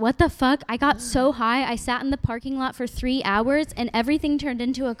 bitch, what the fuck? I got so high. I sat in the parking lot for 3 hours and everything turned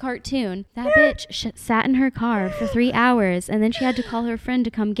into a cartoon. That bitch sat in her car for 3 hours and then she had to call her friend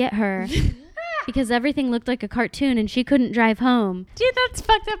to come get her. because everything looked like a cartoon and she couldn't drive home. Dude, that's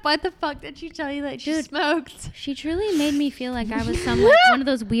fucked up. Why the fuck did she tell you that she smoked? She truly made me feel like I was some like one of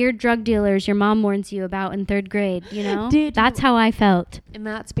those weird drug dealers your mom warns you about in 3rd grade, you know? Dude, that's how I felt. And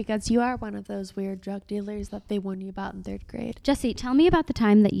that's because you are one of those weird drug dealers that they warn you about in 3rd grade. Jessi, tell me about the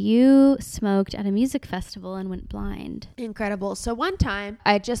time that you smoked at a music festival and went blind. Incredible. So one time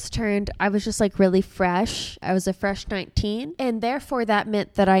I was just like really fresh. I was a fresh 19, and therefore that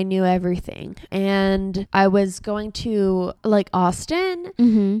meant that I knew everything. And I was going to like Austin,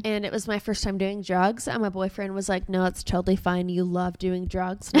 and it was my first time doing drugs. And my boyfriend was like, no, it's totally fine. You love doing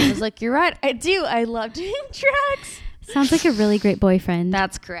drugs. And I was like, you're right. I do. I love doing drugs. Sounds like a really great boyfriend.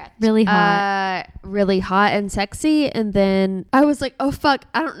 That's correct. Really hot. Really hot and sexy. And then I was like, oh, fuck,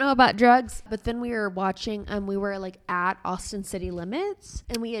 I don't know about drugs. But then we were watching, we were like at Austin City Limits.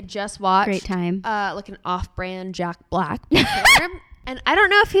 And we had just watched. Great time. Like an off-brand Jack Black perform. And I don't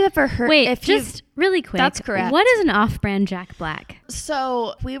know if you ever heard. Wait, just really quick. That's correct. What is an off-brand Jack Black?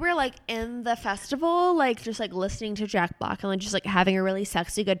 So we were like in the festival, like just like listening to Jack Black and like just like having a really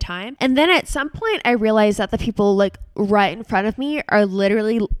sexy good time. And then at some point I realized that the people like right in front of me are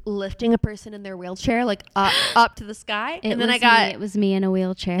literally lifting a person in their wheelchair like up to the sky. It was me in a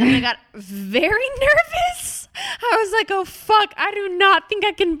wheelchair. And I got very nervous. I was like, oh fuck, I do not think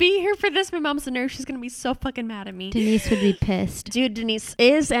I can be here for this. My mom's a nurse. She's gonna be so fucking mad at me. Denise would be pissed. Dude, Denise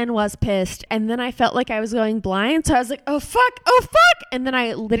is and was pissed. And then I felt like I was going blind. So I was like, oh fuck. And then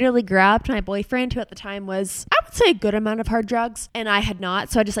I literally grabbed my boyfriend, who at the time was, I would say, a good amount of hard drugs. And I had not.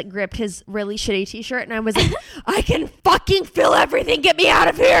 So I just like gripped his really shitty t-shirt and I was like, I can fucking feel everything. Get me out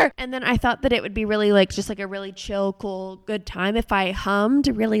of here. And then I thought that it would be really like just like a really chill, cool, good time if I hummed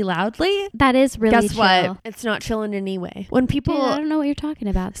really loudly. That is really Guess chill. what? It's not chill in any way. When people... Dude, I don't know what you're talking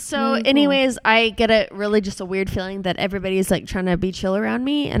about. So really anyways, I get a really just a weird feeling that everybody's like trying to be chill around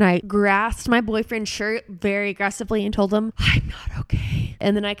me. And I grasped my boyfriend's shirt very aggressively and told him, I'm not okay.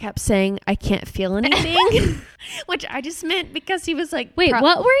 And then I kept saying, I can't feel anything, which I just meant because he was like, wait,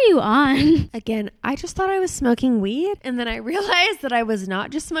 what were you on? Again, I just thought I was smoking weed. And then I realized that I was not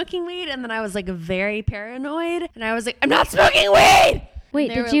just smoking weed. And then I was like very paranoid. And I was like, I'm not smoking weed.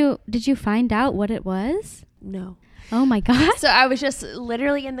 Wait, did you find out what it was? No. Oh my God. So I was just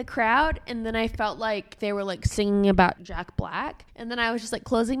literally in the crowd, and then I felt like they were like singing about Jack Black, and then I was just like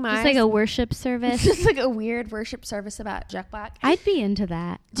closing my eyes. It's like a worship service. Just like a weird worship service about Jack Black. I'd be into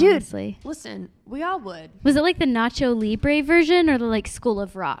that, dude. Honestly. Listen, we all would. Was it like the Nacho Libre version or the like School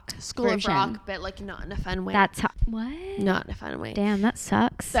of Rock? School of Rock, but like not in a fun way. That's how. What? Not in a fun way. Damn, that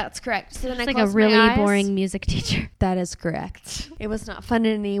sucks. That's correct. So then it's I like a really boring music teacher. That is correct. It was not fun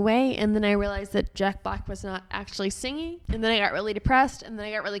in any way, and then I realized that Jack Black was not actually singing, and then I got really depressed, and then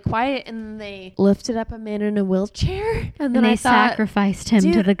I got really quiet, and then they lifted up a man in a wheelchair, and then I sacrificed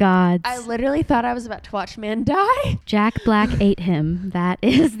him to the gods. I literally thought I was about to watch a man die. Jack Black ate him. That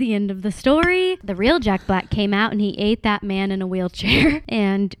is the end of the story. The real Jack Black came out and he ate that man in a wheelchair,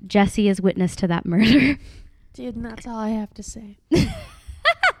 and Jessi is witness to that murder. Dude, and that's all I have to say.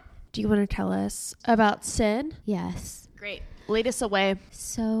 Do you want to tell us about sin? Yes. Great. Lead us away.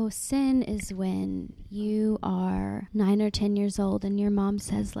 So sin is when you are 9 or 10 years old and your mom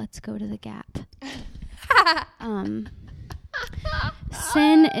says, let's go to the Gap.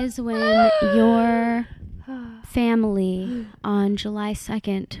 Sin is when your family on July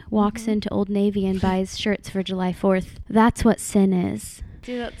 2nd walks into Old Navy and buys shirts for July 4th. That's what sin is.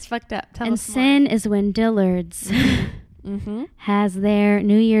 Dude, that's fucked up. Tell and us more. sin is when Dillard's has their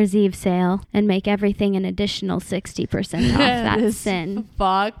New Year's Eve sale and make everything an additional 60% off. That's sin.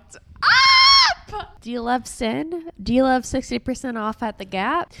 Fucked up. Do you love sin? Do you love 60% off at the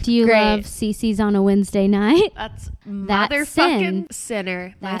Gap? Do you love CC's on a Wednesday night? That's That's motherfucking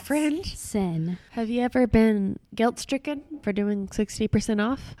sinner, my friend. Sin. Have you ever been guilt-stricken for doing 60%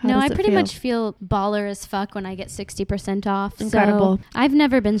 off? No, I pretty much feel baller as fuck when I get 60% off. Incredible. So I've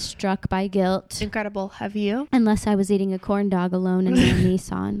never been struck by guilt. Incredible. Have you? Unless I was eating a corn dog alone in my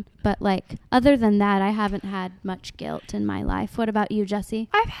Nissan. But like, other than that, I haven't had much guilt in my life. What about you, Jessi?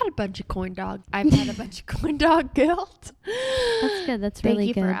 I've had a bunch of corn dog. I've had a bunch of corn dog guilt. That's good. That's really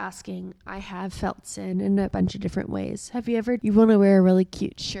good. Thank you for asking. I have felt sin in a bunch of different ways. Have you ever, you want to wear a really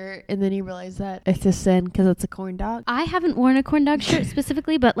cute shirt and then you realize that it's a sin because it's a corn dog? I haven't worn a corn dog shirt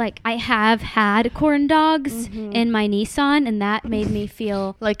specifically, but like I have had corn dogs in my Nissan, and that made me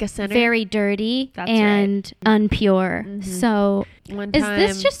feel like a sinner, very dirty and unpure. So one time,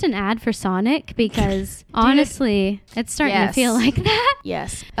 is this just an ad for Sonic? Because honestly, it's starting to feel like that.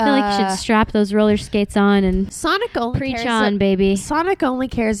 Yes. I feel like you should strap those roller skates on and Sonic only preach cares on, baby. Sonic only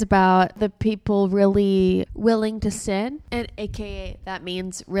cares about the people really willing to sin, and aka that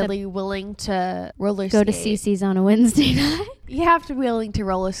means really willing to roller skate. Go to CC's on a Wednesday night. You have to be willing to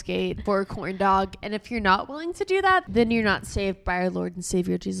roller skate for a corn dog, and if you're not willing to do that, then you're not saved by our Lord and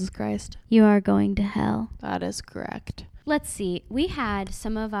Savior Jesus Christ. You are going to hell. That is correct. Let's see. We had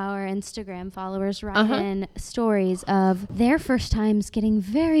some of our Instagram followers write in stories of their first times getting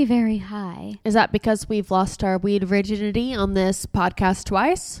very, very high. Is that because we've lost our weed virginity on this podcast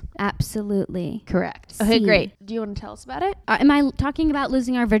twice? Absolutely. Correct. Okay, great. Do you want to tell us about it? Am I talking about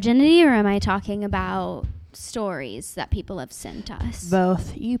losing our virginity, or am I talking about stories that people have sent us?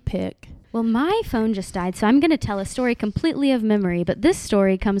 Both. You pick. Well, my phone just died, so I'm going to tell a story completely of memory, but this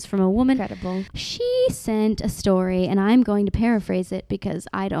story comes from a woman. Incredible. She sent a story, and I'm going to paraphrase it because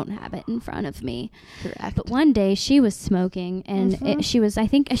I don't have it in front of me. Correct. But one day she was smoking, and I think she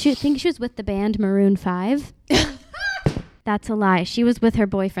was with the band Maroon 5. That's a lie. She was with her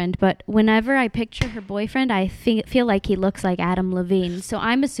boyfriend, but whenever I picture her boyfriend, I feel like he looks like Adam Levine. So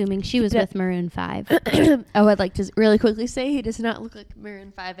I'm assuming she was with Maroon 5. Oh, I'd like to really quickly say he does not look like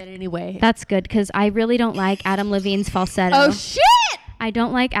Maroon 5 in any way. That's good, because I really don't like Adam Levine's falsetto. Oh, shit! I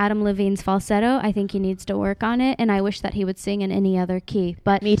don't like Adam Levine's falsetto. I think he needs to work on it, and I wish that he would sing in any other key.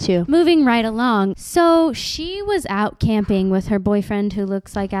 But me too. Moving right along. So she was out camping with her boyfriend who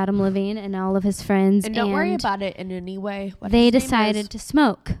looks like Adam Levine and all of his friends. And don't worry about it in any way. They decided to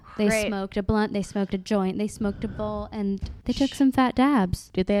smoke. They smoked a blunt, they smoked a joint, they smoked a bowl, and they took some fat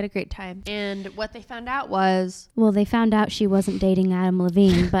dabs. Dude, they had a great time. And what they found out was... Well, they found out she wasn't dating Adam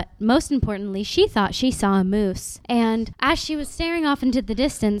Levine, but most importantly, she thought she saw a moose. And as she was staring off into the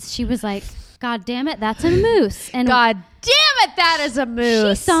distance, she was like, God damn it, that's a moose. And God damn it, that is a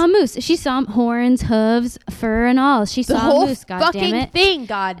moose. She saw a moose. She saw horns, hooves, fur, and all. She saw a moose, God damn it. Thing,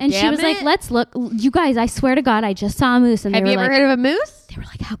 God damn it. And she was like, let's look. You guys, I swear to God, I just saw a moose. And have you ever heard of a moose? They were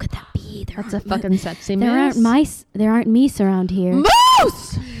like, how could that be? That's a fucking sexy moose. There aren't meese around here.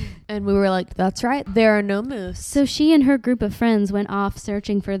 Moose! And we were like, that's right. There are no moose. So she and her group of friends went off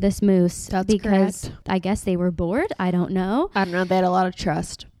searching for this moose. That's because correct. I guess they were bored. I don't know. They had a lot of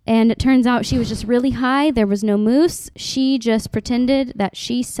trust. And it turns out she was just really high. There was no moose. She just pretended that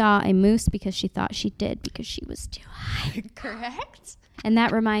she saw a moose because she thought she did because she was too high. Correct. And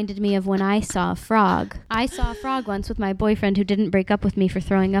that reminded me of when I saw a frog. I saw a frog once with my boyfriend who didn't break up with me for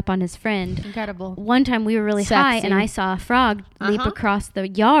throwing up on his friend. Incredible. One time we were really high and I saw a frog leap across the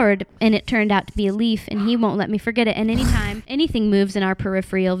yard, and it turned out to be a leaf, and he won't let me forget it. And anytime anything moves in our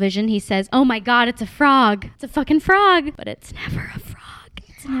peripheral vision, he says, oh my God, it's a frog. It's a fucking frog. But it's never a frog.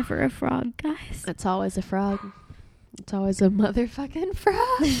 It's never a frog, guys. It's always a frog. It's always a motherfucking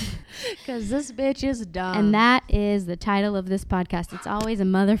frog. Because this bitch is dumb. And that is the title of this podcast. It's always a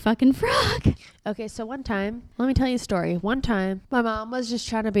motherfucking frog. Okay, so one time, let me tell you a story. One time, my mom was just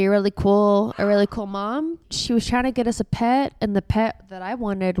trying to be a really cool mom. She was trying to get us a pet, and the pet that I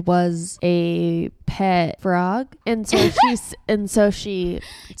wanted was a pet frog. And so she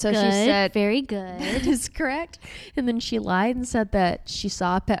said, very good. That is correct. And then she lied and said that she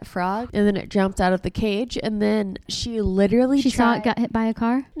saw a pet frog, and then it jumped out of the cage, and then she literally saw it got hit by a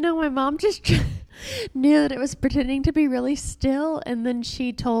car? No, my mom just knew that it was pretending to be really still, and then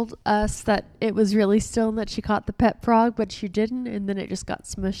she told us that it was really still and that she caught the pet frog, but she didn't, and then it just got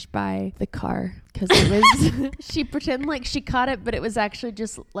smushed by the car because it was she pretended like she caught it, but it was actually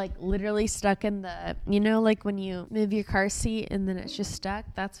just like literally stuck in the, like when you move your car seat and then it's just stuck.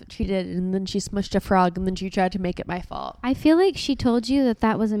 That's what she did, and then she smushed a frog, and then she tried to make it my fault. I feel like she told you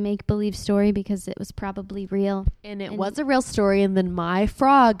that was a make-believe story because it was probably real, and it was a real story, and then my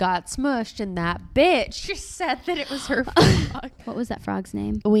frog got smushed, and that bitch just said that it was her frog. What was that frog's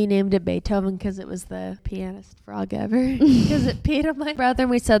name? We named it Beethoven because it was the pianist frog ever. Because it peed on my brother,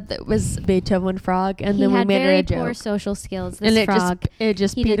 and we said that it was Beethoven frog, and then we made it a joke. He had very poor social skills, this frog. It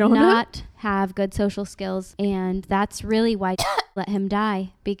just he peed did on not have good social skills, and that's really why let him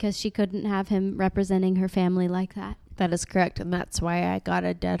die, because she couldn't have him representing her family like that. That is correct, and that's why I got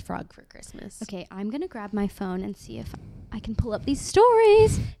a dead frog for Christmas. Okay, I'm going to grab my phone and see if I can pull up these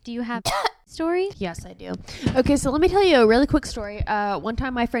stories. Do you have stories? Yes, I do. Okay, so let me tell you a really quick story. One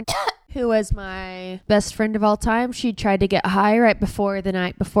time my friend, who was my best friend of all time, she tried to get high right before the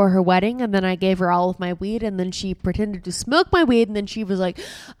night before her wedding, and then I gave her all of my weed, and then she pretended to smoke my weed, and then she was like, I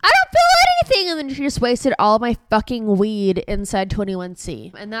don't feel any everything. And then she just wasted all my fucking weed inside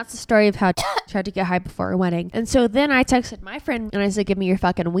 21C. And that's the story of how I tried to get high before her wedding. And so then I texted my friend and I said, give me your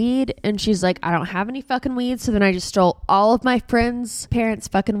fucking weed. And she's like, I don't have any fucking weed. So then I just stole all of my friends' parents'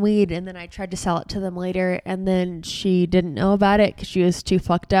 fucking weed. And then I tried to sell it to them later. And then she didn't know about it because she was too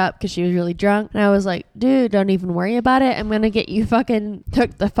fucked up because she was really drunk. And I was like, dude, don't even worry about it. I'm going to get you fucking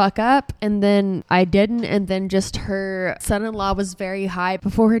hooked the fuck up. And then I didn't. And then just her son-in-law was very high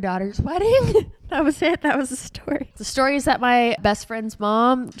before her daughter's wedding. That was it. That was the story. The story is that my best friend's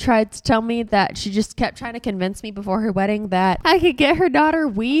mom tried to tell me that she just kept trying to convince me before her wedding that I could get her daughter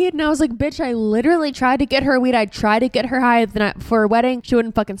weed. And I was like, bitch, I literally tried to get her weed. I tried to get her high the night before her wedding. She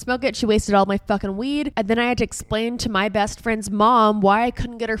wouldn't fucking smoke it. She wasted all my fucking weed. And then I had to explain to my best friend's mom why I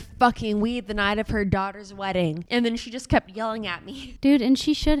couldn't get her fucking weed the night of her daughter's wedding. And then she just kept yelling at me. Dude, and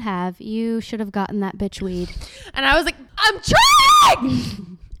she should have. You should have gotten that bitch weed. And I was like, I'm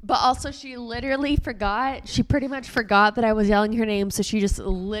trying! But also she literally forgot. She pretty much forgot that I was yelling her name. So she just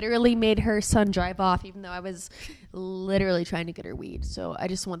literally made her son drive off, even though I was literally trying to get her weed. So I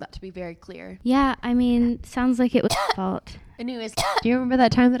just want that to be very clear. Yeah, I mean, sounds like it was your fault. Anyways, do you remember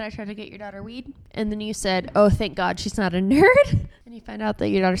that time that I tried to get your daughter weed? And then you said, oh, thank God she's not a nerd. And you find out that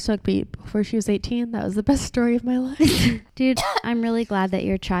your daughter smoked weed before she was 18. That was the best story of my life. Dude, I'm really glad that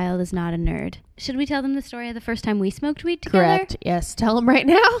your child is not a nerd. Should we tell them the story of the first time we smoked weed together? Correct. Yes. Tell them right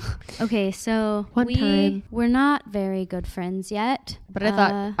now. Okay, so we're not very good friends yet. But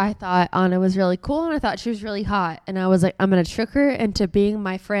I thought Ãnna was really cool and I thought she was really hot. And I was like, I'm going to trick her into being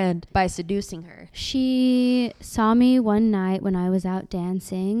my friend by seducing her. She saw me one night when I was out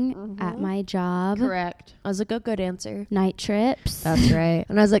dancing at my job. Correct. I was like, go dancer. Night trips. That's right.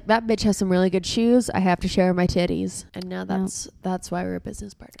 And I was like, that bitch has some really good shoes. I have to share my titties. And now that's why we're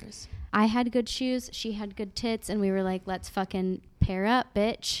business partners. I had good shoes, she had good tits, and we were like, let's fucking pair up,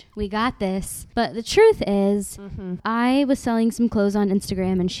 bitch. We got this. But the truth is, I was selling some clothes on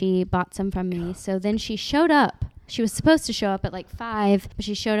Instagram and she bought some from me. So then she showed up. She was supposed to show up at like 5, but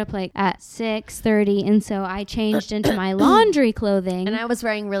she showed up like at 6:30, and so I changed into my laundry clothing. And I was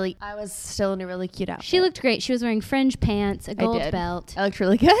still in a really cute outfit. She looked great. She was wearing fringe pants, a gold belt. I looked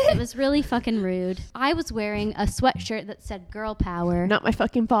really good. It was really fucking rude. I was wearing a sweatshirt that said girl power. Not my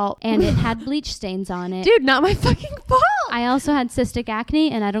fucking fault. And it had bleach stains on it. Dude, not my fucking fault. I also had cystic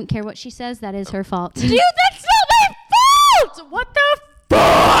acne, and I don't care what she says, that is her fault. Dude, that's not my fault! What the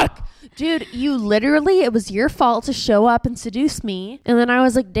fuck? Dude, it was your fault to show up and seduce me. And then I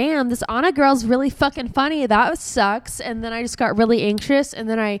was like, damn, this Ãnna girl's really fucking funny. That sucks. And then I just got really anxious. And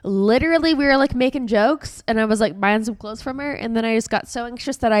then we were like making jokes. And I was like buying some clothes from her. And then I just got so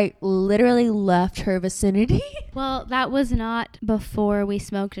anxious that I literally left her vicinity. Well, that was not before we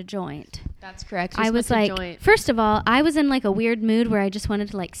smoked a joint. That's correct. I was like, first of all, I was in like a weird mood where I just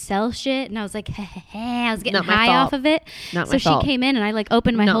wanted to like sell shit. And I was like, I was getting high off of it. So she came in and I like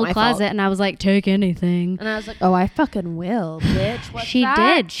opened my whole closet and I was like, take anything. And I was like, oh, I fucking will, bitch. What's she that?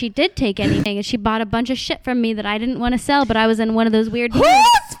 did. She did take anything. And she bought a bunch of shit from me that I didn't want to sell, but I was in one of those weird moods.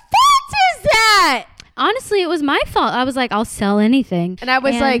 Whose fault is that? Honestly, it was my fault. I was like, I'll sell anything. And I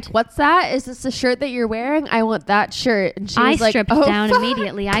was like, what's that? Is this the shirt that you're wearing? I want that shirt. And I stripped down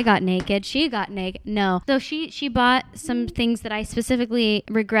immediately. I got naked. She got naked. No. So she bought some things that I specifically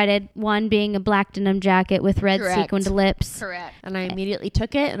regretted. One being a black denim jacket with red sequined lips. Correct. And I immediately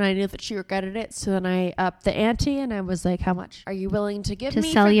took it and I knew that she regretted it. So then I upped the ante and I was like, how much are you willing to give me to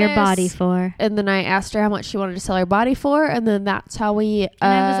sell your body for? And then I asked her how much she wanted to sell her body for. And then that's how we...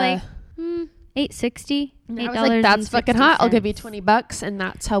 and I was like, $8.60. I was like, that's fucking hot. I'll give you $20. And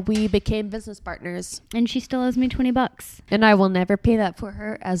that's how we became business partners. And she still owes me $20. And I will never pay that for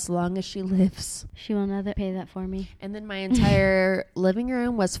her as long as she lives. She will never pay that for me. And then my entire living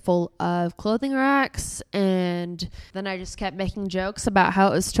room was full of clothing racks. And then I just kept making jokes about how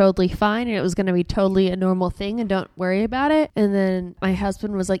it was totally fine and it was going to be totally a normal thing and don't worry about it. And then my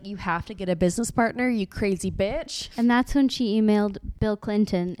husband was like, you have to get a business partner, you crazy bitch. And that's when she emailed Bill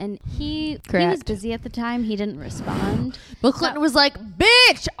Clinton. And he was busy at the time. He didn't respond. Bill Clinton was like,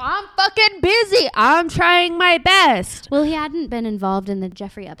 bitch, I'm fucking busy. I'm trying my best. Well, he hadn't been involved in the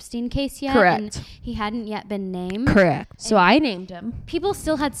Jeffrey Epstein case yet. Correct. And he hadn't yet been named. Correct. So I named him. People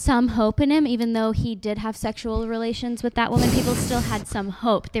still had some hope in him, even though he did have sexual relations with that woman. People still had some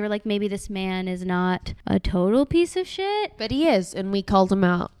hope. They were like, maybe this man is not a total piece of shit. But he is. And we called him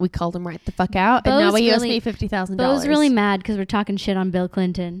out. We called him right the fuck out. And now he owes me $50,000. Bo's really mad because we're talking shit on Bill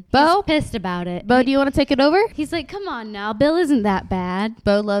Clinton. Bo? He's pissed about it. Bo, do you want to take it over? He's like, come on now. Bill isn't that bad.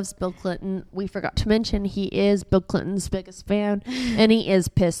 Bo loves Bill Clinton. We forgot to mention he is Bill Clinton's biggest fan, and he is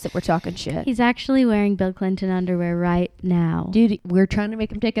pissed that we're talking shit. He's actually wearing Bill Clinton underwear right now. Dude, we're trying to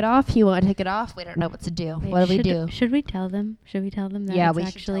make him take it off. He won't take it off. We don't know what to do. Wait, what do we do? Should we tell them? Should we tell them that Yeah, it's we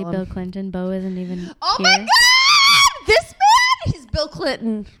should actually tell 'em. Bill Clinton? Bo isn't even Oh here. my God! This man! He's Bill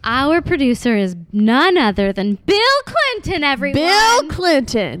Clinton. Our producer is none other than Bill Clinton, everyone. Bill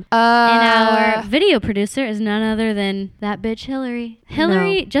Clinton. And our video producer is none other than that bitch Hillary.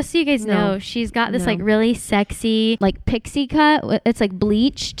 Hillary, No. just so you guys know, No. she's got this No. like really sexy like pixie cut. It's like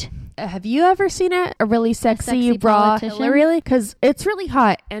bleached. Have you ever seen it? A really sexy raw politician? Hillary? Because it's really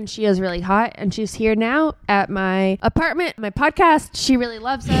hot, and she is really hot, and she's here now at my apartment, my podcast. She really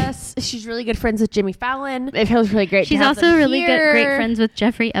loves us. She's really good friends with Jimmy Fallon. It feels really great. She's to have also them really here. great friends with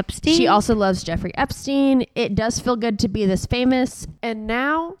Jeffrey Epstein. She also loves Jeffrey Epstein. It does feel good to be this famous. And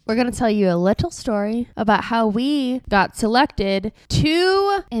now we're going to tell you a little story about how we got selected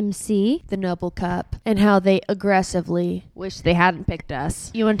to MC. the Noble Cup and how they aggressively wish they hadn't picked us.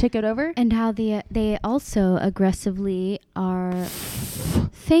 You want to take it over? And how they also aggressively are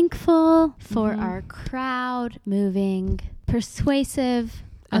thankful for our crowd moving, persuasive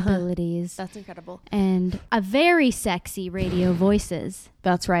abilities That's incredible. and a very sexy radio voices.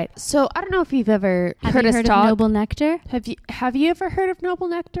 That's right. So I don't know if you've ever Have heard you us heard talk. of Noble Nectar? Have you ever heard of Noble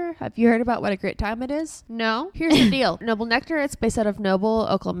Nectar? Have you heard about what a great time it is? No? Here's the deal. Noble Nectar, it's based out of Noble,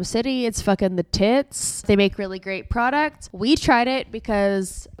 Oklahoma City. It's fucking the tits. They make really great products. We tried it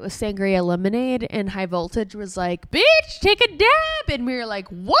because it was sangria lemonade, and High Voltage was like, bitch, take a dab. And we were like,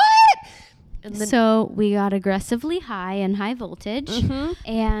 what? And then So we got aggressively high and high voltage,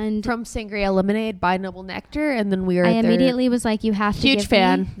 and from sangria lemonade by Noble Nectar, and then we were I at their immediately was like, you have to Huge give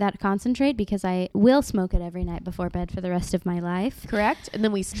fan. me that concentrate because I will smoke it every night before bed for the rest of my life. Correct. And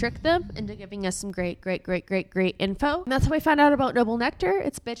then we tricked them into giving us some great info. And that's how we found out about Noble Nectar.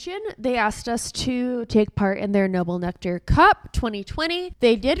 It's bitchin'. They asked us to take part in their Noble Nectar Cup 2020.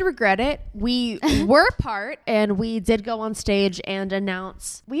 They did regret it. We were part, and we did go on stage and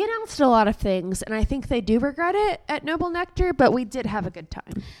announce. We announced a lot of things, and I think they do regret it at Noble Nectar, but we did have a good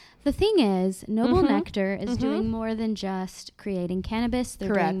time. The thing is, Noble Nectar is doing more than just creating cannabis. They're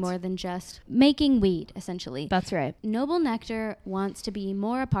Correct. doing more than just making weed, essentially. That's right. Noble Nectar wants to be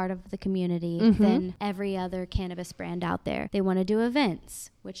more a part of the community than every other cannabis brand out there. They want to do events,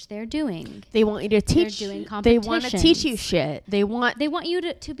 which they're doing. They want you to teach. doing They want to teach you competitions. shit. They want. They want you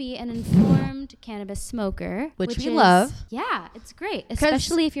to be an informed cannabis smoker. Which we is- love. Yeah, it's great.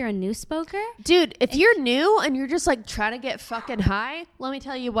 Especially if you're a new smoker. Dude, if you're new and you're just like trying to get fucking high, let me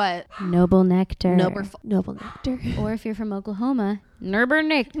tell you what. Noble Nectar. Noble Nectar. Or if you're from Oklahoma, Noble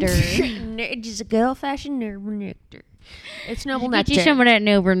Nectar. Just a good old fashioned Noble Nectar. It's Noble Get you Nectar. some of that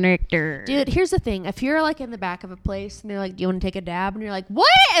Noble Nectar. Dude, here's the thing. If you're like in the back of a place and they're like, do you want to take a dab? And you're like, what?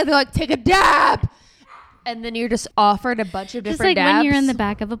 And they're like, take a dab. And then you're just offered a bunch of Just different like dabs. when you're in the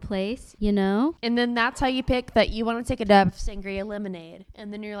back of a place, you know? And then that's how you pick that you want to take a dab of sangria lemonade.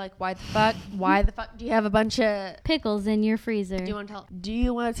 And then you're like, why the fuck? Why the fuck do you have a bunch of... Pickles in your freezer. Do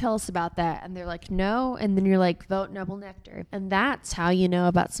you want to tell us about that? And they're like, no. And then you're like, vote Noble Nectar. And that's how you know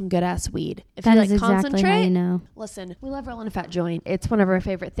about some good ass weed. If That you is like exactly concentrate, how you know. listen, we love rolling a fat joint. It's one of our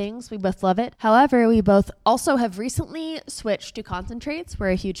favorite things. We both love it. However, we both also have recently switched to concentrates. We're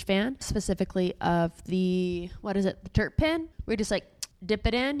a huge fan, specifically of the, the terpene. We just like dip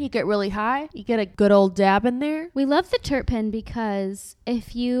it in. You get really high. You get a good old dab in there. We love the terpene because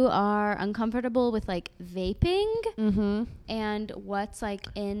if you are uncomfortable with like vaping and what's like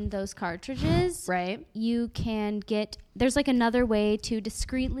in those cartridges, Right. you can get, there's like another way to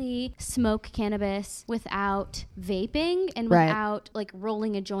discreetly smoke cannabis without vaping and Right. without like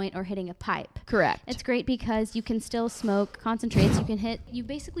rolling a joint or hitting a pipe. Correct. It's great because you can still smoke concentrates.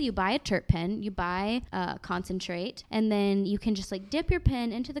 You buy a terpene, you buy a concentrate, and then you can just like dip your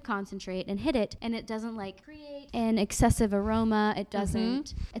pen into the concentrate and hit it, and it doesn't like create an excessive aroma. It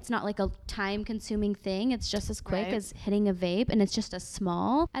doesn't, it's not like a time consuming thing. It's just as quick Right. as hitting a vape, and it's just as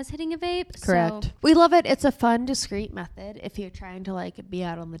small as hitting a vape. Correct. So We love it. It's a fun, discreet method. If you're trying to like be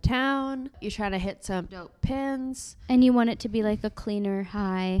out on the town, you're trying to hit some dope pins. and you want it to be like a cleaner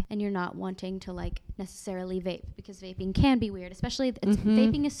high, and you're not wanting to like necessarily vape because vaping can be weird, especially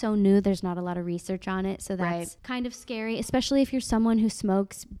vaping is so new. There's not a lot of research on it, so that's Right. kind of scary, especially if you're someone who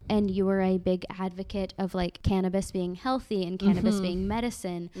smokes and you are a big advocate of like cannabis being healthy and cannabis being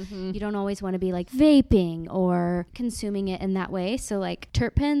medicine. You don't always want to be like vaping or consuming it in that way. So like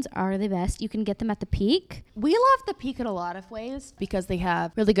terpenes are the best. You can get them at the Peak. We love the Peak in a lot of ways because they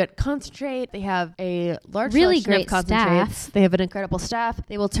have really good concentrate. They have a large Really selection great of concentrates. staff. They have an incredible staff.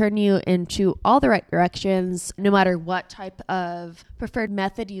 They will turn you into all the right directions, no matter what type of preferred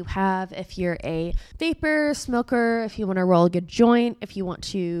method you have. If you're a vapor, smoker, if you want to roll a good joint, if you want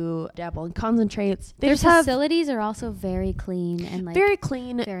to dabble in concentrates. Their facilities are also very clean and like very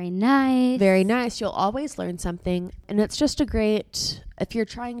clean, very nice. Very nice. You'll always learn something. And it's just a great, if you're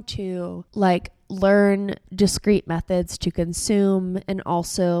trying to like learn discrete methods to consume and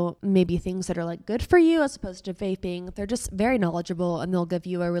also maybe things that are like good for you as opposed to vaping, they're just very knowledgeable and they'll give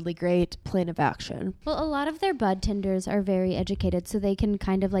you a really great plan of action. Well, a lot of their bud tenders are very educated, so they can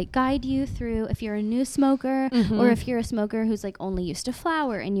kind of like guide you through if you're a new smoker or if you're a smoker who's like only used to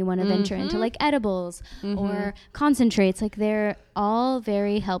flower and you want to venture into like edibles or concentrates. Like they're all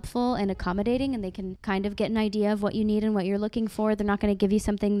very helpful and accommodating, and they can kind of get an idea of what you need and what you're looking for. They're not going to give you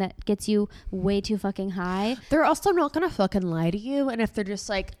something that gets you way too fucking high. They're also not gonna fucking lie to you, and if they're just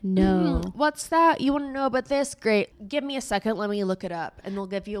like, no, what's that, you want to know about this, great, give me a second, let me look it up, and they'll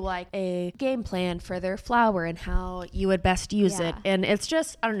give you like a game plan for their flower and how you would best use it. And it's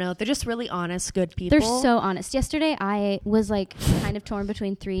just, I don't know, they're just really honest, good people. They're so honest. Yesterday I was like kind of torn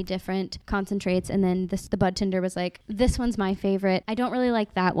between 3 different concentrates, and then the bud tender was like, this one's my favorite, I don't really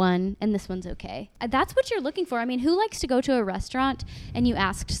like that one, and this one's okay. That's what you're looking for. I mean, who likes to go to a restaurant and you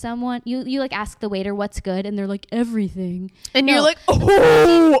asked someone, you like ask the waiter what's good, and they're like, everything, and you're like,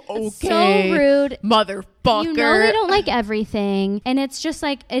 oh, okay, so rude, motherfucker. You know they don't like everything, and it's just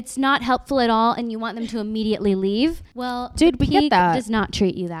like, it's not helpful at all, and you want them to immediately leave. Well, dude, we get that. Does not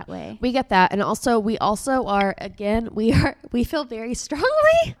treat you that way. We get that. And also we are, again, we feel very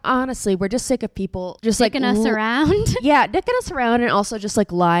strongly, honestly, we're just sick of people just dicking us around. Yeah, dicking us around, and also just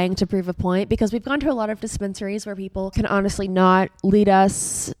like lying to prove a point, because we've gone to a lot of dispensaries where people can honestly not lead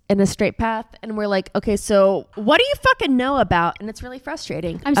us in a straight path, and we're like, okay, so what do you fucking know about? And it's really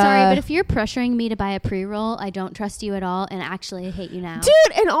frustrating. I'm sorry, but if you're pressuring me to buy a pre-roll, I don't trust you at all, and actually I hate you now,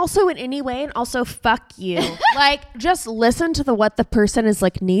 dude. And also in any way, and also fuck you. Like, just listen to what the person is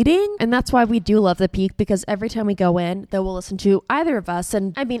like needing. And that's why we do love the Peak, because every time we go in, they will listen to either of us.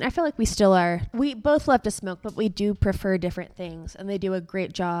 And I mean, I feel like we both love to smoke, but we do prefer different things, and they do a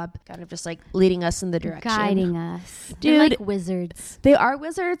great job kind of just like leading us in the direction, guiding us. Dude, they're like wizards. They are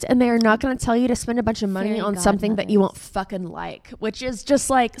wizards, and they are not going to tell you to spend a bunch of money on something that you won't fucking like, which is just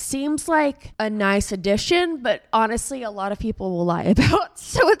like, seems like a nice addition, but honestly a lot of people will lie about.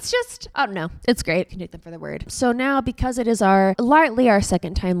 So it's just, I don't know, it's great. You can take them for the word. So now, because it is our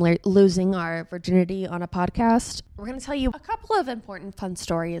second time losing our virginity on a podcast, we're going to tell you a couple of important fun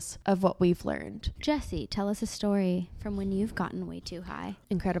stories of what we've learned. Jessi, tell us a story from when you've gotten way too high.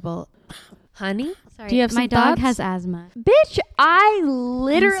 Incredible. Honey, sorry, do you have my some dog thoughts? has asthma. Bitch, I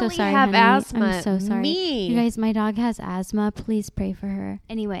literally I'm so sorry, have honey. asthma. I'm so sorry. Me. You guys, my dog has asthma. Please pray for her.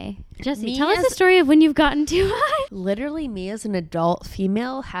 Anyway, Jessi, Me tell us a story of when you've gotten too high. Literally, me as an adult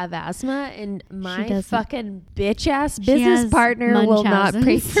female have asthma, and my fucking bitch ass She business has partner will not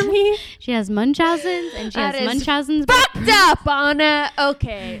pray for me. She has Munchausen's, and she That has is Munchausen's. Fucked up, Anna.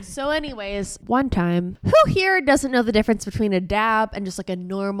 Okay, so anyways, one time, who here doesn't know the difference between a dab and just like a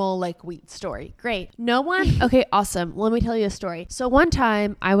normal like weed story? Great. No one? Okay, awesome. Let me tell you a story. So one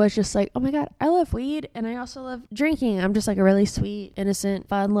time I was just like, oh my God, I love weed and I also love drinking. I'm just like a really sweet, innocent,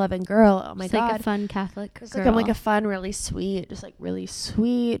 fun loving girl. Oh my God. Like a fun Catholic girl. Like I'm like a fun, really sweet, just like really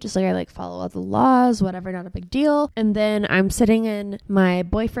sweet. Just like I like follow all the laws, whatever, not a big deal. And then I'm sitting in my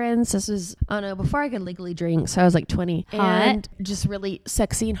boyfriend's. This was, I don't know, before I could legally drink. So I was like 20. Hot. And just really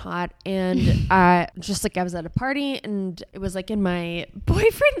sexy and hot. And I was at a party, and it was like in my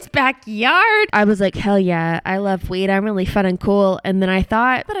boyfriend's backyard. I was like, hell yeah, I love weed. I'm really fun and cool. And then I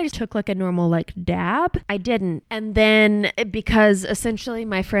thought that I just took like a normal like dab. I didn't. And then because essentially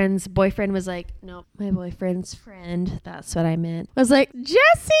my friend's boyfriend was like, no, my boyfriend's friend, that's what I meant, was like, Jessi,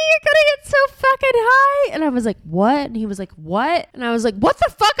 you're gonna get so fucking high. And I was like, what? And he was like, what? And I was like, what the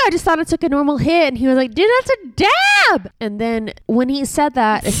fuck? I just thought I took a normal hit. And he was like, dude, that's a dab. And then when he said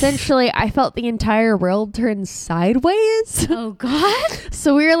that, essentially I felt the entire world turn sideways. Oh God.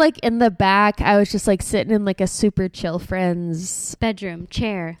 So we were like in the back. I was just like sitting in like a super chill friend's bedroom,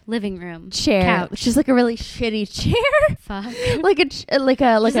 chair, living room, chair, couch. which is like a really shitty chair. Fuck. like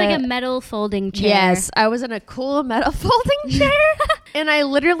a metal folding chair. Yes, I was in a cool metal folding chair, and I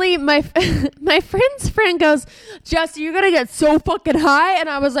literally my friend's friend goes, Jessi, you're gonna get so fucking high, and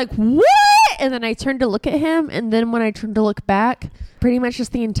I was like, what? And then I turned to look at him, and then when I turned to look back, pretty much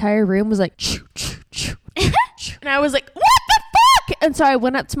just the entire room was like, choo, choo, choo, choo, choo. And I was like, what the fuck? And so I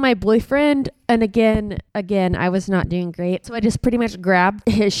went up to my boyfriend, and again, I was not doing great. So I just pretty much grabbed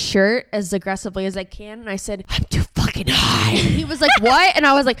his shirt as aggressively as I can, and I said, I'm too fucking high. And he was like, what? And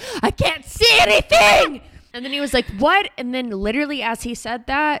I was like, I can't see anything. And then he was like, what? And then literally as he said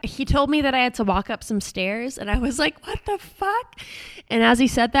that, he told me that I had to walk up some stairs. And I was like, what the fuck? And as he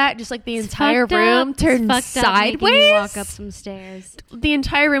said that, just like the entire room turned sideways. You walk up some stairs. The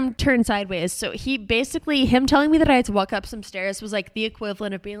entire room turned sideways. So he basically, him telling me that I had to walk up some stairs was like the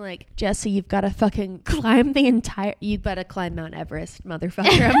equivalent of being like, Jessi, you've got to fucking climb you've got to climb Mount Everest,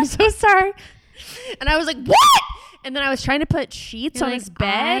 motherfucker. I'm so sorry. And I was like, what? And then I was trying to put sheets on his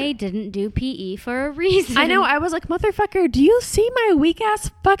bed. I didn't do PE for a reason. I know. I was like, motherfucker, do you see my weak ass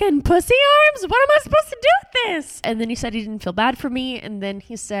fucking pussy arms? What am I supposed to do with this? And then he said he didn't feel bad for me. And then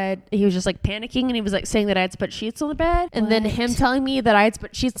he said he was just like panicking and he was like saying that I had to put sheets on the bed. And then him telling me that I had to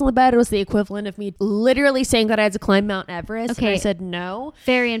put sheets on the bed was the equivalent of me literally saying that I had to climb Mount Everest. Okay. And I said no.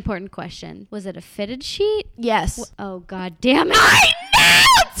 Very important question. Was it a fitted sheet? Yes. Oh, God damn it. I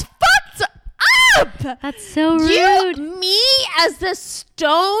know! It's fucked up! That's so rude. Me as the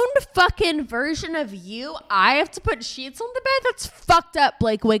stoned fucking version of you, I have to put sheets on the bed? That's fucked up,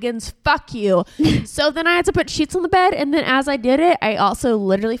 Blake Wiggins. Fuck you. So then I had to put sheets on the bed, and then as I did it, I also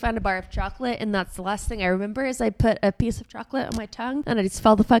literally found a bar of chocolate, and that's the last thing I remember is I put a piece of chocolate on my tongue, and I just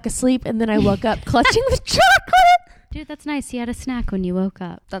fell the fuck asleep, and then I woke up clutching the chocolate. Dude, that's nice. You had a snack when you woke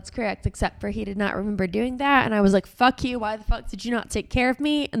up. That's correct, except for he did not remember doing that. And I was like, fuck you. Why the fuck did you not take care of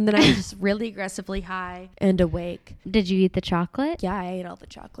me? And then I was just really aggressively high and awake. Did you eat the chocolate? Yeah, I ate all the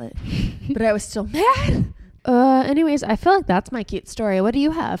chocolate. But I was still mad. Anyways, I feel like that's my cute story. What do you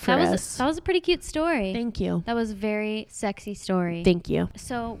have for us? That was a pretty cute story. Thank you. That was a very sexy story. Thank you.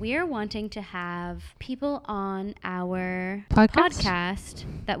 So we are wanting to have people on our podcast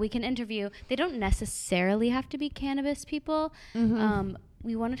that we can interview. They don't necessarily have to be cannabis people. Mm-hmm.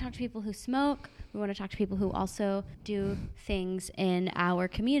 We want to talk to people who smoke. We want to talk to people who also do things in our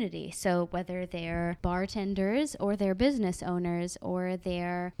community. So whether they're bartenders or they're business owners or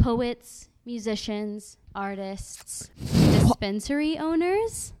they're poets, musicians, artists, dispensary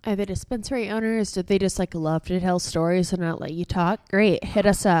owners. Are they dispensary owners? Did they just like love to tell stories and not let you talk? Great, hit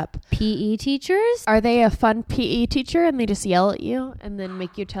us up. PE teachers? Are they a fun PE teacher and they just yell at you and then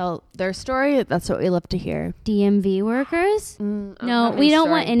make you tell their story? That's what we love to hear. DMV workers? No, we don't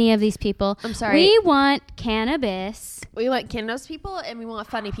want any of these people. I'm sorry. We want cannabis. We want cannabis people and we want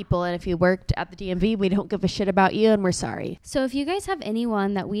funny people. And if you worked at the DMV, we don't give a shit about you and we're sorry. So if you guys have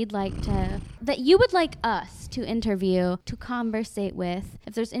anyone that that you would like us to interview, to conversate with,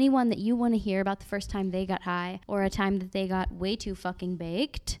 if there's anyone that you want to hear about the first time they got high or a time that they got way too fucking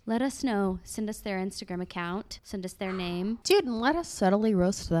baked, let us know. Send us their Instagram account. Send us their name. Dude, and let us subtly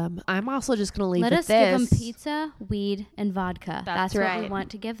roast them. I'm also just going to leave Let with us this. give them pizza, weed, and vodka. That's right. what we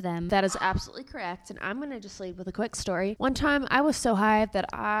want to give them. That is absolutely correct. And I'm going to just leave with a quick story. One time I was so high that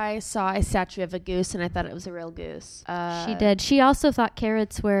I saw a statue of a goose and I thought it was a real goose. She did. She also thought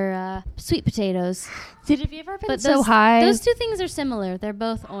carrots were sweet potatoes. Dude, have you ever been so high? Those two things are similar. They're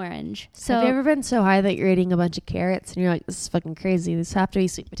both orange. So have you ever been so high that you're eating a bunch of carrots and you're like, this is fucking crazy. These have to be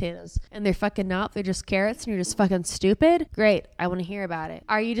sweet potatoes. And they're fucking not. They're just carrots and you're just fucking stupid? Great. I want to hear about it.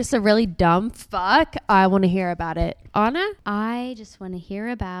 Are you just a really dumb fuck? I want to hear about it. Ãnna? I just want to hear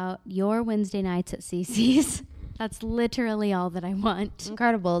about your Wednesday nights at CC's. That's literally all that I want.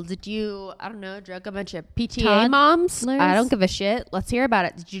 Incredible. Did you, I don't know, drug a bunch of PTA moms? I don't give a shit. Let's hear about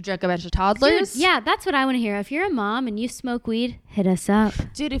it. Did you drug a bunch of toddlers? Dude, yeah, that's what I want to hear. If you're a mom and you smoke weed, hit us up.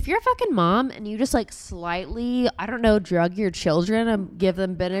 Dude, if you're a fucking mom and you just like slightly, I don't know, drug your children and give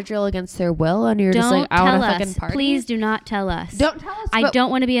them Benadryl against their will and you're just like, I want to fucking party. Please do not tell us. Don't tell us. I don't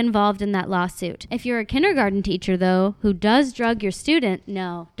want to be involved in that lawsuit. If you're a kindergarten teacher, though, who does drug your student,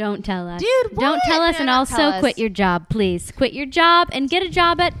 no, don't tell us. Dude, what? Don't tell us, and also quit your job, please. Quit your job and get a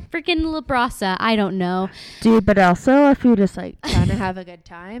job at freaking La Brasa. I don't know. Dude, but also if you're just like trying to have a good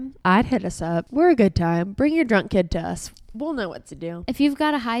time, I'd hit us up. We're a good time. Bring your drunk kid to us. We'll know what to do. If you've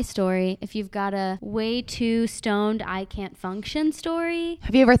got a high story, if you've got a way too stoned, I can't function story.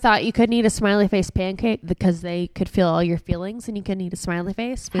 Have you ever thought you couldn't eat a smiley face pancake because they could feel all your feelings and you couldn't eat a smiley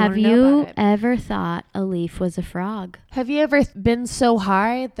face? Have you ever thought a leaf was a frog? Have you ever been so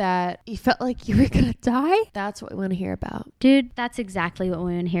high that you felt like you were going to die? That's what we want to hear about. Dude, that's exactly what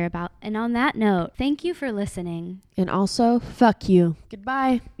we want to hear about. And on that note, thank you for listening. And also, fuck you.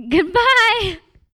 Goodbye. Goodbye.